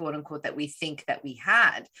resources, quote unquote, that we think that we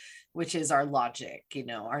had, which is our logic, you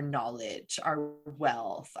know, our knowledge, our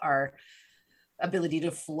wealth, our ability to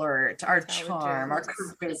flirt, our charm, our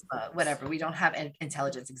charisma, whatever. We don't have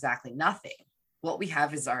intelligence, exactly nothing. What we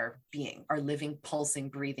have is our being, our living, pulsing,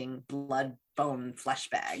 breathing, blood, bone, flesh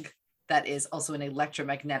bag that is also an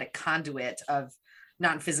electromagnetic conduit of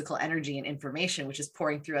non-physical energy and information, which is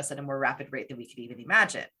pouring through us at a more rapid rate than we could even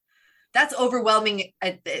imagine. That's overwhelming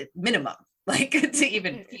at the minimum, like to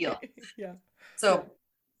even feel. So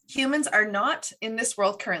humans are not in this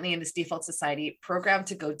world currently, in this default society, programmed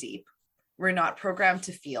to go deep. We're not programmed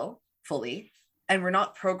to feel fully, and we're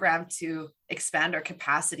not programmed to expand our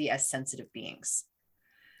capacity as sensitive beings.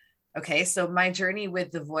 Okay, so my journey with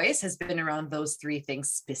the voice has been around those three things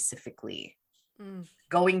specifically.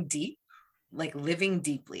 Going deep, like living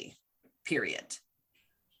deeply, period.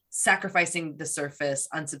 Sacrificing the surface,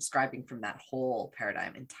 unsubscribing from that whole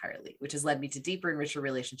paradigm entirely, which has led me to deeper and richer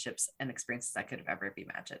relationships and experiences I could have ever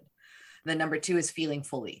imagined. And then number two is feeling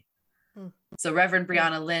fully. So Reverend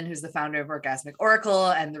Brianna Lynn, who's the founder of Orgasmic Oracle,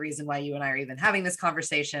 and the reason why you and I are even having this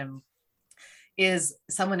conversation, is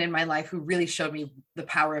someone in my life who really showed me the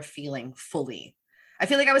power of feeling fully. I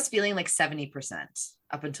feel like I was feeling like 70%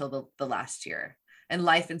 up until the last year. And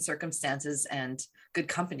life and circumstances and good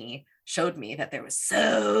company showed me that there was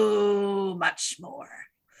so much more.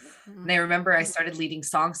 And I remember I started leading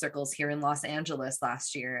song circles here in Los Angeles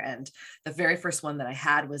last year. And the very first one that I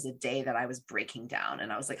had was a day that I was breaking down.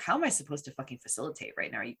 And I was like, how am I supposed to fucking facilitate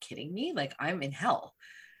right now? Are you kidding me? Like, I'm in hell.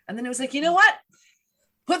 And then it was like, you know what?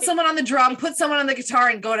 Put someone on the drum, put someone on the guitar,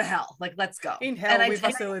 and go to hell. Like, let's go. In hell, we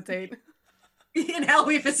facilitate. In hell,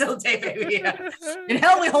 we facilitate, baby. Yeah. In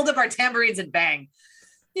hell, we hold up our tambourines and bang.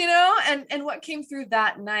 and what came through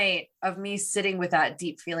that night of me sitting with that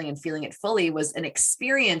deep feeling and feeling it fully was an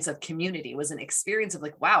experience of community, was an experience of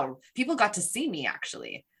like, wow, people got to see me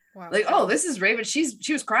actually. Wow. Like, oh, this is Raven.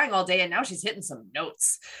 She was crying all day and now she's hitting some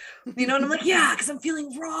notes, and I'm like, yeah, because I'm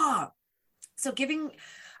feeling raw. So giving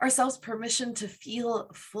ourselves permission to feel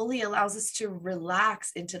fully allows us to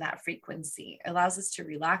relax into that frequency, allows us to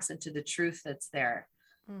relax into the truth that's there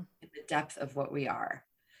in the depth of what we are.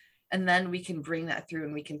 And then we can bring that through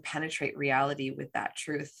and we can penetrate reality with that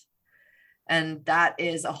truth. And that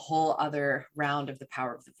is a whole other round of the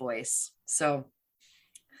power of the voice. So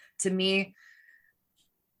to me,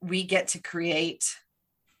 we get to create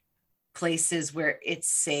places where it's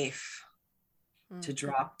safe to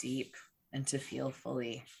drop deep and to feel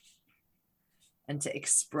fully and to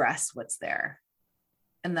express what's there.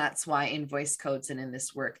 And that's why in Voice Codes and in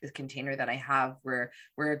this work, the container that I have, we're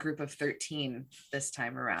a group of 13 this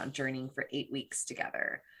time around, journeying for 8 weeks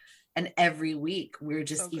together. And every week we're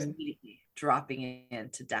just immediately dropping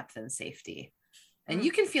into depth and safety. And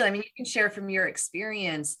you can feel, you can share from your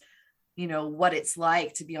experience, what it's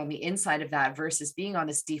like to be on the inside of that versus being on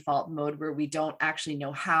this default mode where we don't actually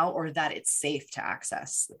know how or that it's safe to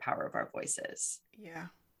access the power of our voices. Yeah.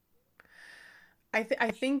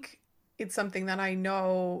 I think it's something that I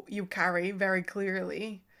know you carry very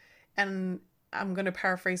clearly, and I'm going to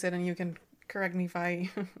paraphrase it and you can correct me if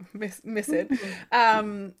I miss it.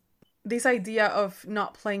 This idea of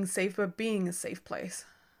not playing safe, but being a safe place.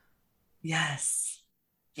 Yes.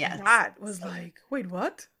 Yes. That was like, wait,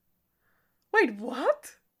 what?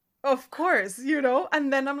 Of course,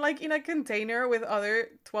 and then I'm like in a container with other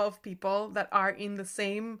 12 people that are in the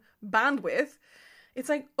same bandwidth. It's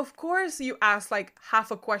like, of course you ask like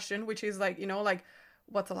half a question, which is like, like,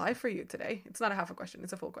 what's alive for you today? It's not a half a question,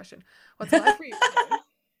 it's a full question. What's alive for you today?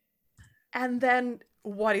 And then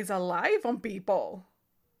what is alive on people?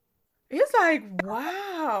 It's like,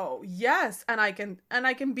 wow, yes. And I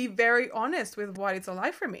can be very honest with what is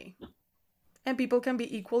alive for me. And people can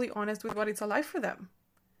be equally honest with what it's alive for them.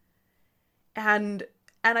 And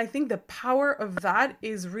I think the power of that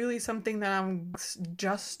is really something that I'm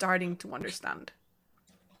just starting to understand.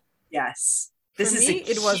 Yes. For me,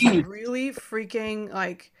 it was really freaking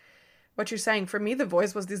like what you're saying. For me, the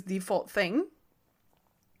voice was this default thing.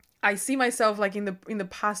 I see myself like in the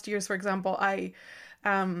past years, for example, I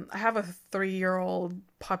have a 3-year-old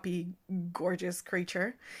puppy, gorgeous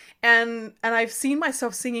creature, and I've seen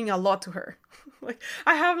myself singing a lot to her. Like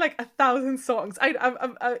I have like 1,000 songs.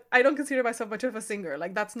 I don't consider myself much of a singer.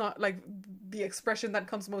 Like that's not like the expression that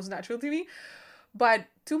comes most natural to me. But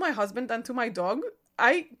to my husband and to my dog,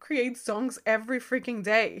 I create songs every freaking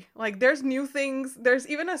day. Like there's new things. There's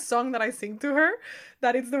even a song that I sing to her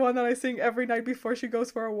that it's the one that I sing every night before she goes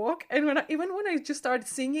for a walk. And when I just start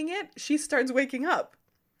singing it, she starts waking up.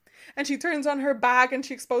 And she turns on her back and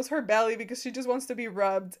she exposes her belly because she just wants to be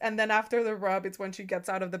rubbed. And then after the rub, it's when she gets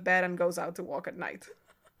out of the bed and goes out to walk at night.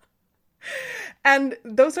 And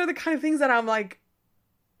those are the kind of things that I'm like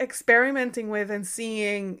experimenting with and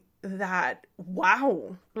seeing that,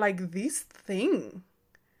 wow, like this thing.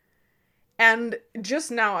 And just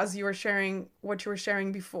now, as you were sharing what you were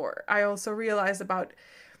sharing before, I also realized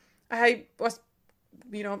I was,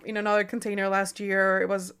 in another container last year. It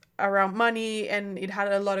was around money and it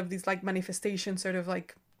had a lot of these like manifestation sort of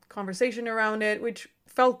like conversation around it, which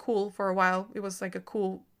felt cool for a while. It was like a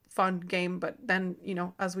cool, fun game. But then,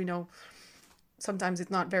 as we know, sometimes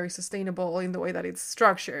it's not very sustainable in the way that it's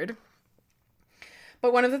structured.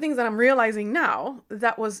 But one of the things that I'm realizing now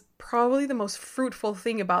that was probably the most fruitful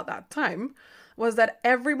thing about that time was that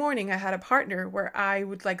every morning I had a partner where I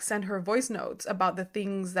would like send her voice notes about the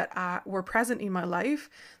things that were present in my life,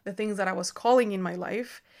 the things that I was calling in my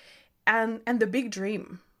life, and the big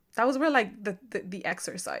dream. That was where like the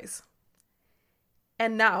exercise.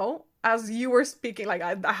 And now, as you were speaking, like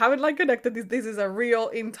I haven't like connected this is a real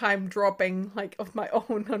in time dropping like of my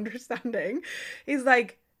own understanding. Is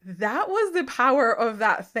like, that was the power of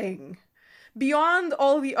that thing. Beyond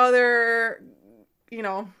all the other,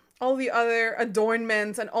 all the other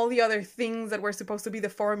adornments and all the other things that were supposed to be the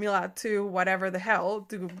formula to whatever the hell,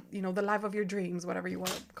 to, the life of your dreams, whatever you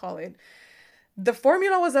want to call it. The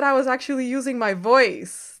formula was that I was actually using my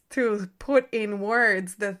voice to put in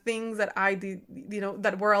words the things that I did,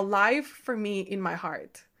 that were alive for me in my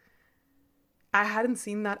heart. I hadn't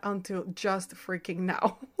seen that until just freaking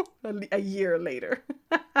now, a year later.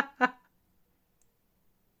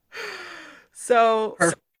 So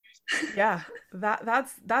yeah,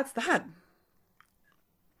 that's that.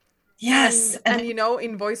 Yes. And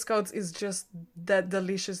in Voice Codes is just the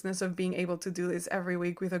deliciousness of being able to do this every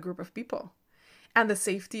week with a group of people. and the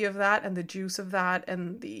safety of that and the juice of that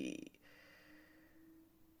and the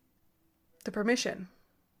permission,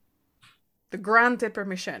 the granted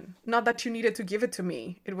permission. Not that you needed to give it to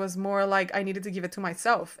me. It was more like I needed to give it to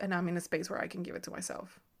myself, and I'm in a space where I can give it to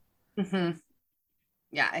myself. Mm-hmm.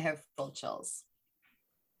 Yeah, I have full chills.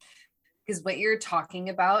 Because what you're talking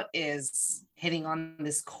about is hitting on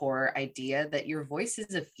this core idea that your voice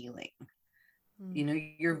is a feeling. You know,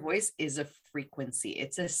 your voice is a frequency.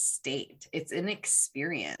 It's a state. It's an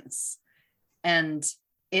experience. And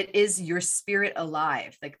it is your spirit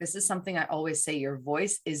alive. Like, this is something I always say, your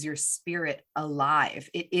voice is your spirit alive.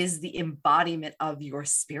 It is the embodiment of your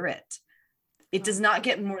spirit. It does not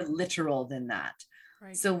get more literal than that.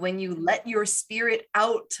 Right. So when you let your spirit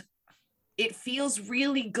out, it feels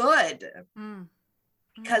really good.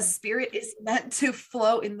 Because spirit is meant to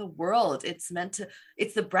flow in the world. It's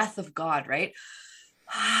the breath of God, right?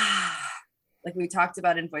 Like we talked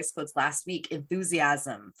about in voice codes last week,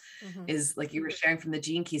 enthusiasm is, like you were sharing from the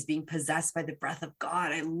Gene Keys, being possessed by the breath of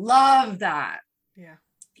God. I love that. Yeah.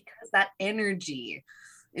 Because that energy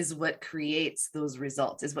is what creates those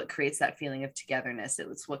results, is what creates that feeling of togetherness.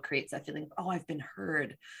 It's what creates that feeling of, oh, I've been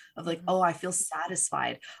heard, of like, oh, I feel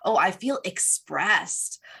satisfied. Oh, I feel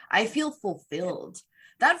expressed. I feel fulfilled.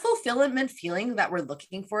 That fulfillment feeling that we're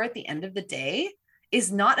looking for at the end of the day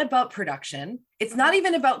is not about production. It's not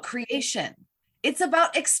even about creation. It's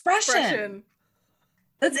about expression.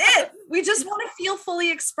 That's it. We just want to feel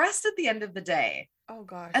fully expressed at the end of the day. Oh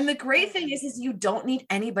gosh. And the great thing is you don't need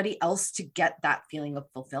anybody else to get that feeling of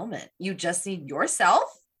fulfillment. You just need yourself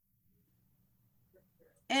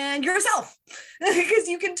and yourself, because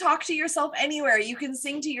you can talk to yourself anywhere. You can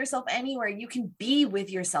sing to yourself anywhere. You can be with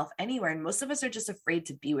yourself anywhere. And most of us are just afraid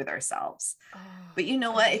to be with ourselves. But you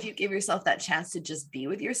know what? If you give yourself that chance to just be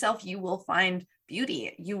with yourself, you will find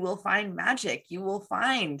beauty. You will find magic. You will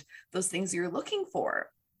find those things you're looking for.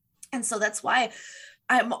 And so that's why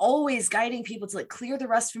I'm always guiding people to, like, clear the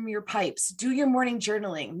rust from your pipes, do your morning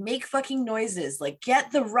journaling, make fucking noises, like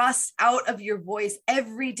get the rust out of your voice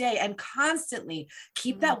every day and constantly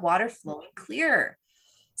keep that water flowing clear,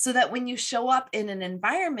 so that when you show up in an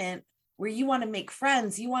environment where you want to make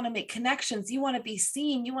friends, you want to make connections, you want to be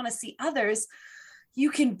seen, you want to see others, you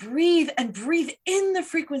can breathe and breathe in the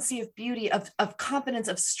frequency of beauty, of confidence,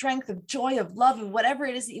 of strength, of joy, of love, and whatever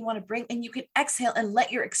it is that you want to bring. And you can exhale and let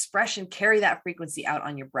your expression carry that frequency out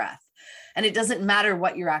on your breath. And it doesn't matter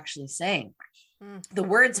what you're actually saying. The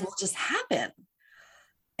words will just happen.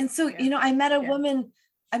 And so, you know, I met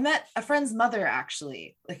a friend's mother,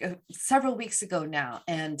 actually, like several weeks ago now.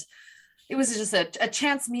 And it was just a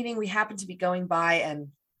chance meeting. We happened to be going by, and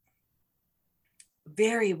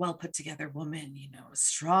very well put together woman, you know,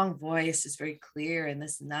 strong voice, just very clear and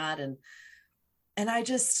this and that. And I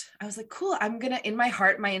was like, cool, I'm going to, in my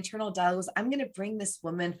heart, my internal dialogue was, I'm going to bring this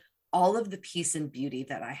woman all of the peace and beauty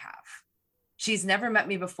that I have. She's never met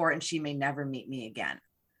me before, and she may never meet me again.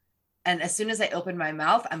 And as soon as I open my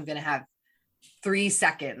mouth, I'm going to have 3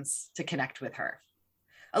 seconds to connect with her.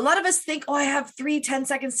 A lot of us think, oh, I have 10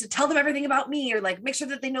 seconds to tell them everything about me, or like make sure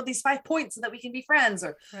that they know these 5 points so that we can be friends,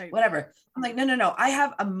 or whatever. I'm like, no. I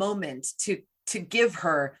have a moment to give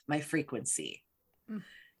her my frequency.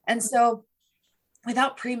 And so,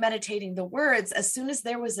 without premeditating the words, as soon as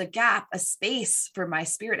there was a gap, a space for my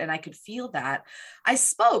spirit, and I could feel that, I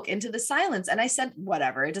spoke into the silence and I said,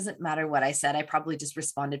 whatever, it doesn't matter what I said. I probably just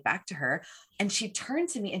responded back to her. And she turned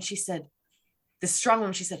to me and she said, this strong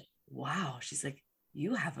woman, she said, wow, she's like,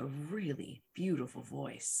 you have a really beautiful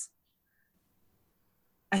voice.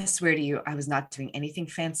 I swear to you, I was not doing anything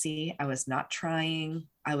fancy. I was not trying.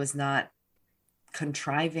 I was not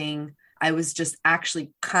contriving. I was just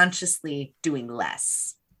actually consciously doing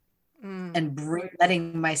less and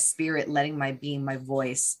letting my spirit, letting my being, my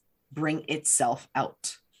voice bring itself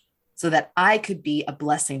out so that I could be a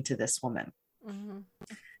blessing to this woman.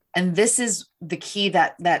 And this is the key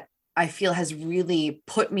that I feel has really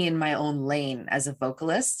put me in my own lane as a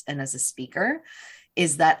vocalist and as a speaker,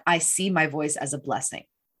 is that I see my voice as a blessing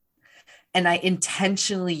and I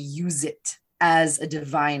intentionally use it as a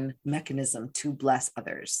divine mechanism to bless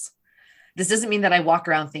others. This doesn't mean that I walk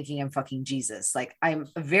around thinking I'm fucking Jesus. Like, I'm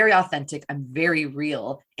very authentic, I'm very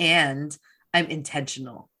real, and I'm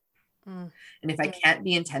intentional. And if I can't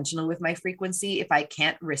be intentional with my frequency, if I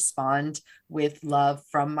can't respond with love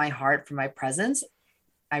from my heart, from my presence,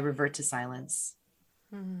 I revert to silence.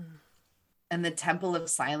 And the temple of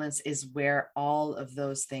silence is where all of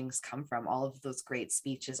those things come from. All of those great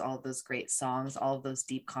speeches, all of those great songs, all of those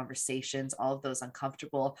deep conversations, all of those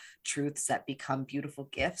uncomfortable truths that become beautiful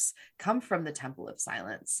gifts come from the temple of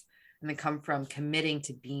silence. And they come from committing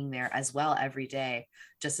to being there as well every day,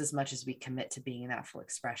 just as much as we commit to being in that full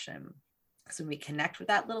expression. So when we connect with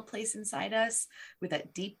that little place inside us, with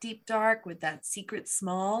that deep, deep dark, with that secret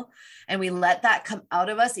small, and we let that come out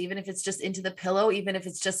of us, even if it's just into the pillow, even if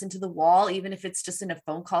it's just into the wall, even if it's just in a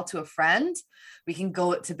phone call to a friend, we can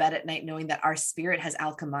go to bed at night knowing that our spirit has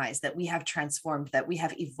alchemized, that we have transformed, that we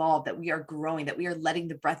have evolved, that we are growing, that we are letting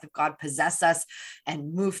the breath of God possess us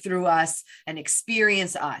and move through us and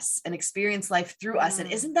experience life through us.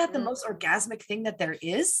 And isn't that the most orgasmic thing that there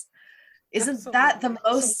is? Isn't Absolutely. that the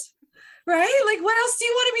most... Right? Like, what else do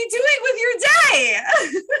you want to be doing with your day?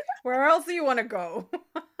 Where else do you want to go?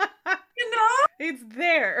 You know? It's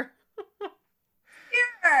there.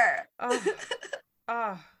 Here.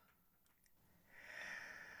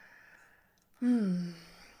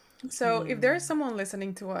 So if there's someone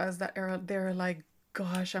listening to us that they're like,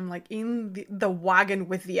 gosh, I'm like in the wagon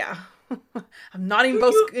with ya. I'm not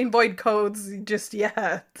in void codes just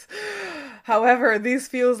yet. However, this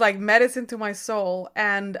feels like medicine to my soul,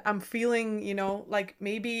 and I'm feeling, you know, like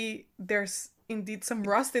maybe there's indeed some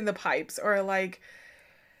rust in the pipes, or like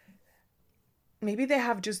maybe they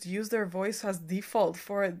have just used their voice as default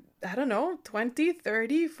for, I don't know, 20,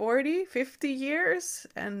 30, 40, 50 years,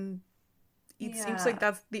 and it seems like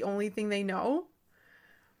that's the only thing they know.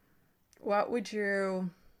 What would you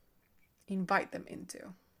invite them into?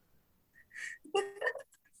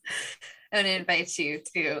 I'm going to invite you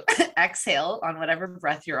to exhale on whatever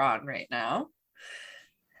breath you're on right now.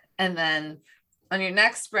 And then on your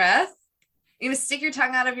next breath, you're going to stick your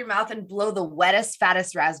tongue out of your mouth and blow the wettest,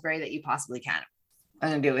 fattest raspberry that you possibly can. I'm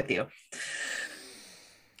going to do it with you.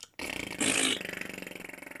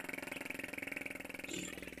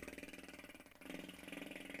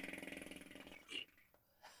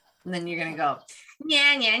 And then you're going to go,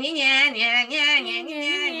 yeah, yeah, yeah, yeah, yeah, yeah,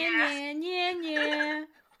 yeah, yeah, yeah, yeah.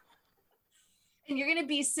 And you're going to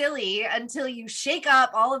be silly until you shake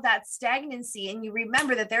up all of that stagnancy and you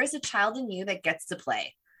remember that there is a child in you that gets to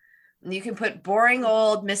play. And you can put boring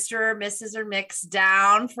old Mr. or Mrs. or Mix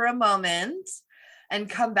down for a moment and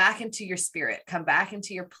come back into your spirit, come back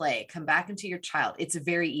into your play, come back into your child. It's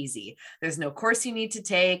very easy. There's no course you need to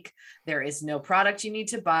take. There is no product you need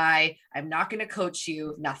to buy. I'm not going to coach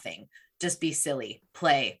you, nothing. Just be silly,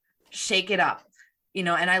 play, shake it up, you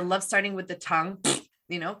know, and I love starting with the tongue,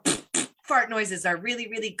 you know. Fart noises are really,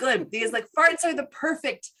 really good because like farts are the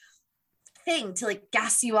perfect thing to like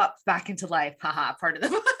gas you up back into life. Haha, part of the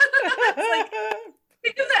like,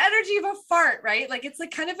 think of the energy of a fart, right? Like it's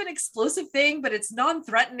like kind of an explosive thing, but it's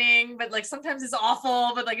non-threatening, but like sometimes it's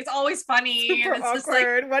awful, but like it's always funny. Super and it's awkward. Just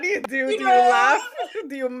like, what do you do? You Do know? you laugh?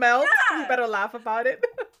 Do you melt? Yeah. You better laugh about it.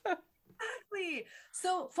 Exactly.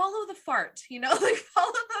 So follow the fart, you know, like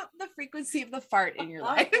follow the frequency of the fart in your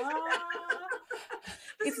life.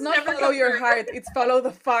 It's not follow your heart, it's follow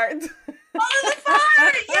the fart. Follow the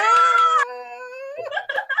fart, yeah!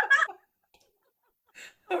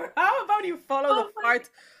 Or how about you follow the fart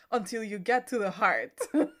until you get to the heart?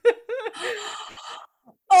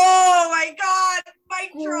 Oh my God,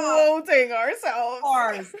 mic drop. Quoting ourselves.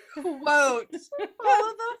 Quote. Follow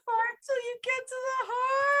the fart till you get to the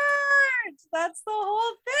heart. That's the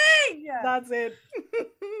whole thing. That's it.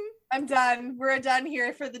 I'm done. We're done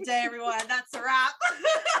here for the day, everyone. That's a wrap.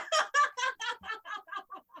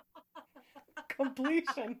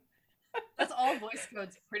 Completion. That's all voice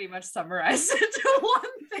codes pretty much summarized into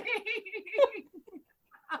one thing.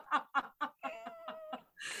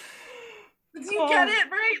 Do you get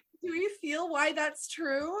it, right? Do you feel why that's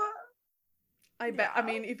true? I bet. I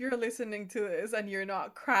mean, if you're listening to this and you're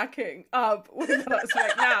not cracking up with us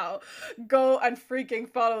right now, go and freaking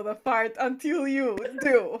follow the fart until you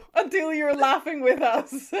do. Until you're laughing with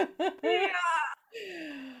us. Yeah.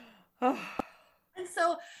 And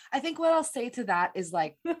so I think what I'll say to that is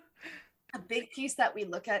like, a big piece that we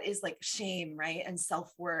look at is like shame, right? And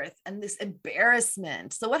self-worth and this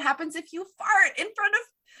embarrassment. So what happens if you fart in front of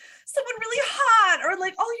someone really hot or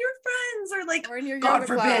like all your friends or like, or in your God yoga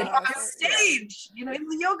forbid, class. on stage, you know, in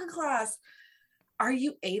the yoga class? Are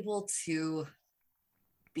you able to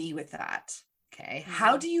be with that? Okay.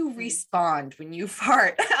 How do you respond when you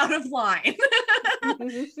fart out of line?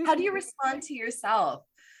 How do you respond to yourself?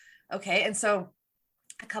 Okay. And so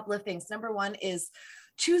a couple of things. Number one is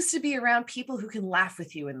choose to be around people who can laugh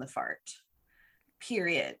with you in the fart.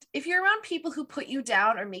 Period. If you're around people who put you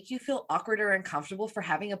down or make you feel awkward or uncomfortable for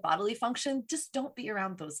having a bodily function, just don't be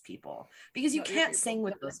around those people because you can't sing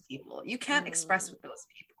with those people. You can't express with those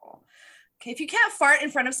people. Okay. If you can't fart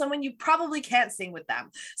in front of someone, you probably can't sing with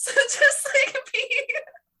them. So just like be.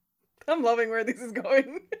 I'm loving where this is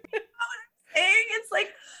going. It's like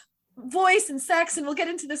voice and sex, and we'll get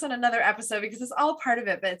into this on another episode because it's all part of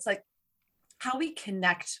it, but it's like how we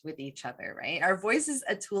connect with each other, right? Our voice is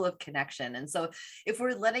a tool of connection. And so if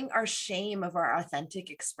we're letting our shame of our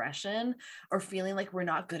authentic expression, or feeling like we're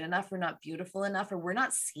not good enough, we're not beautiful enough, or we're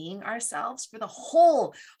not seeing ourselves for the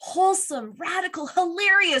whole, wholesome, radical,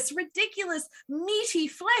 hilarious, ridiculous, meaty,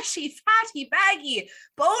 fleshy, fatty, baggy,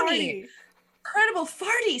 bony, incredible,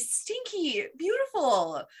 farty, stinky,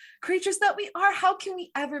 beautiful creatures that we are, how can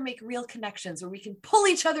we ever make real connections where we can pull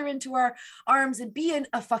each other into our arms and be in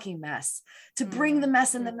a fucking mess, to bring the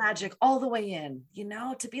mess and the magic all the way in, you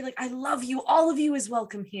know, to be like, I love you, all of you is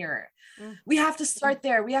welcome here. We have to start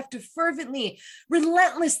there. We have to fervently,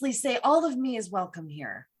 relentlessly say, all of me is welcome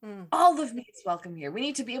here. All of me is welcome here. We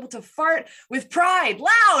need to be able to fart with pride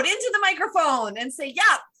loud into the microphone and say,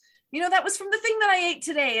 yeah, you know, that was from the thing that I ate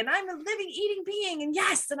today, and I'm a living, eating being. And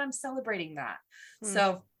yes, and I'm celebrating that.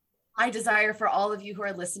 So my desire for all of you who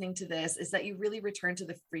are listening to this is that you really return to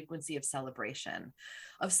the frequency of celebration,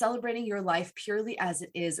 of celebrating your life purely as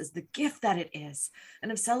it is, as the gift that it is, and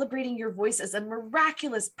of celebrating your voice as a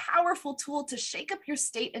miraculous, powerful tool to shake up your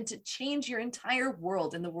state and to change your entire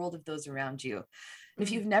world and the world of those around you. And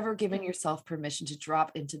if you've never given yourself permission to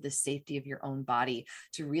drop into the safety of your own body,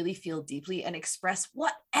 to really feel deeply and express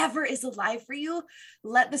whatever is alive for you,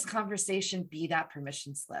 let this conversation be that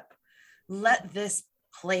permission slip. Let this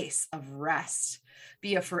place of rest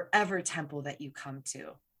be a forever temple that you come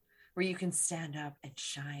to, where you can stand up and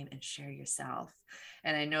shine and share yourself.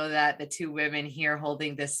 And I know that the two women here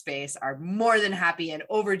holding this space are more than happy and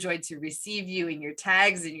overjoyed to receive you in your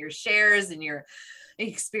tags and your shares and your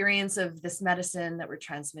experience of this medicine that we're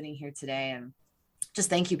transmitting here today. And just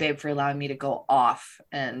thank you, babe, for allowing me to go off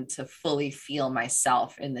and to fully feel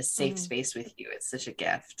myself in this safe space with you. It's such a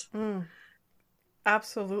gift.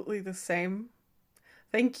 Absolutely the same.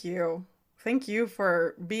 Thank you. Thank you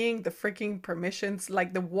for being the freaking permissions,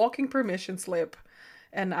 like the walking permission slip.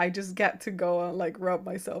 And I just get to go and like rub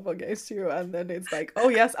myself against you. And then it's like, oh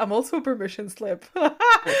yes, I'm also a permission slip.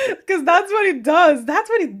 Because that's what it does. That's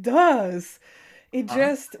what it does. It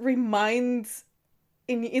just reminds,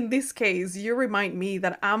 in this case, you remind me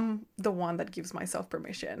that I'm the one that gives myself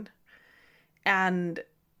permission. And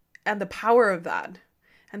the power of that.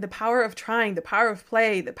 And the power of trying, the power of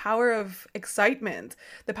play, the power of excitement,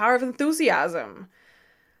 the power of enthusiasm,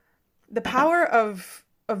 the power of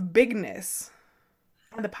bigness,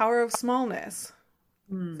 and the power of smallness.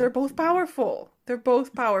 They're both powerful. They're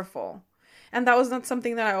both powerful. And that was not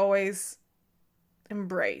something that I always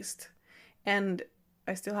embraced. And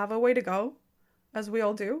I still have a way to go, as we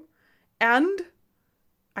all do. And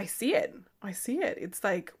I see it. I see it. It's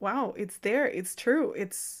like, wow, it's there. It's true.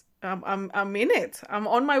 It's I'm in it. I'm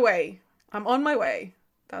on my way. I'm on my way.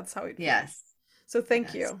 That's how it feels. Yes. So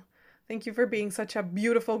thank you. Thank you for being such a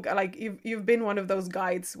beautiful, like you've been one of those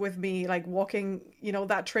guides with me, like walking, you know,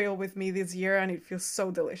 that trail with me this year, and it feels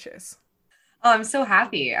so delicious. Oh, I'm so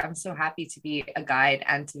happy. I'm so happy to be a guide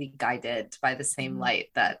and to be guided by the same light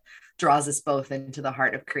that draws us both into the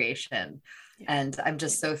heart of creation. And I'm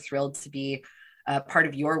just so thrilled to be part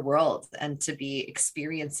of your world and to be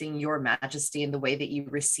experiencing your majesty in the way that you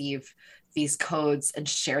receive these codes and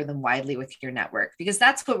share them widely with your network, because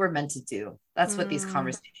that's what we're meant to do. That's what these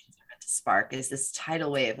conversations are meant to spark, is this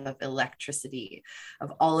tidal wave of electricity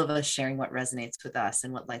of all of us sharing what resonates with us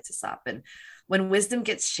and what lights us up. And when wisdom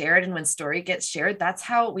gets shared and when story gets shared, that's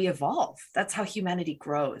how we evolve. That's how humanity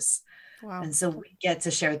grows. Wow. And so we get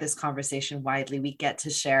to share this conversation widely. We get to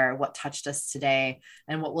share what touched us today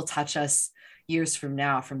and what will touch us years from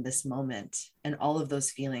now, from this moment, and all of those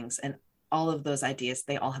feelings and all of those ideas,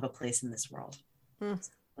 they all have a place in this world.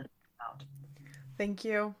 Thank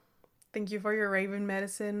you. Thank you for your Raven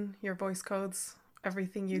medicine, your voice codes,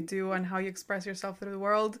 everything you do and how you express yourself through the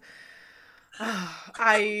world.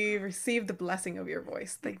 I received the blessing of your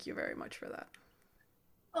voice. Thank you very much for that.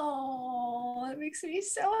 Oh, it makes me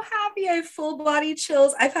so happy. I have full body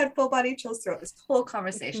chills. I've had full body chills throughout this whole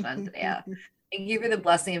conversation on today. Thank you for the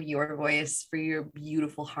blessing of your voice, for your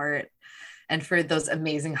beautiful heart, and for those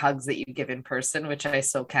amazing hugs that you give in person, which I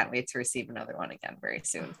so can't wait to receive another one again very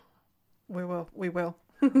soon. We will.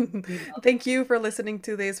 Thank you for listening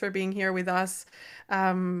to this, for being here with us.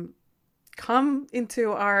 Come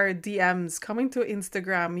into our DMs, come into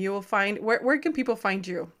Instagram. You will find, where can people find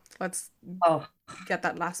you? Let's get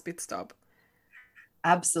that last bit stop.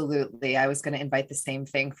 Absolutely. I was going to invite the same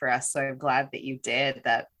thing for us. So I'm glad that you did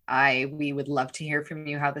that. We would love to hear from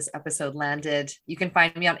you how this episode landed. You can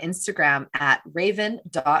find me on Instagram at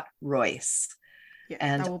raven.royce. Yeah,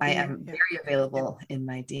 and I am very available in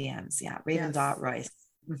my DMs. Yeah, raven.royce.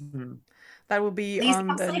 That will be Please on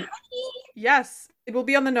come say the... hi. Yes, it will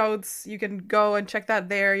be on the notes. You can go and check that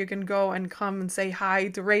there. You can go and come and say hi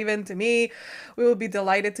to Raven, to me. We will be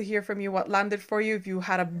delighted to hear from you what landed for you. If you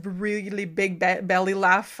had a really big belly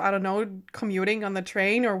laugh, I don't know, commuting on the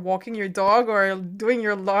train or walking your dog or doing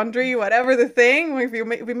your laundry, whatever the thing. If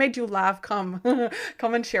we made you laugh, come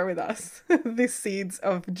and share with us these seeds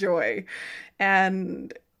of joy.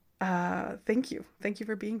 And thank you. Thank you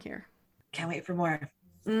for being here. Can't wait for more.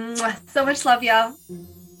 Mwah. So much love, y'all.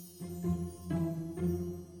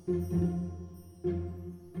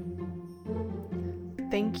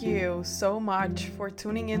 Thank you so much for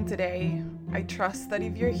tuning in today. I trust that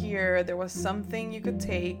if you're here, there was something you could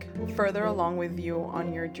take further along with you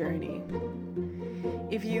on your journey.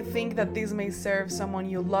 If you think that this may serve someone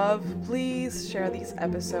you love, please share this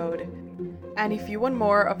episode. And if you want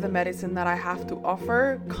more of the medicine that I have to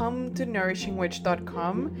offer, come to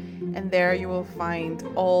nourishingwitch.com, and there you will find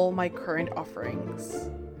all my current offerings.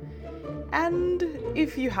 And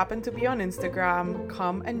if you happen to be on Instagram,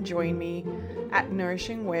 come and join me at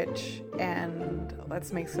Nourishing Witch, and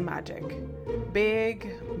let's make some magic.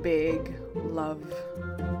 Big, big love.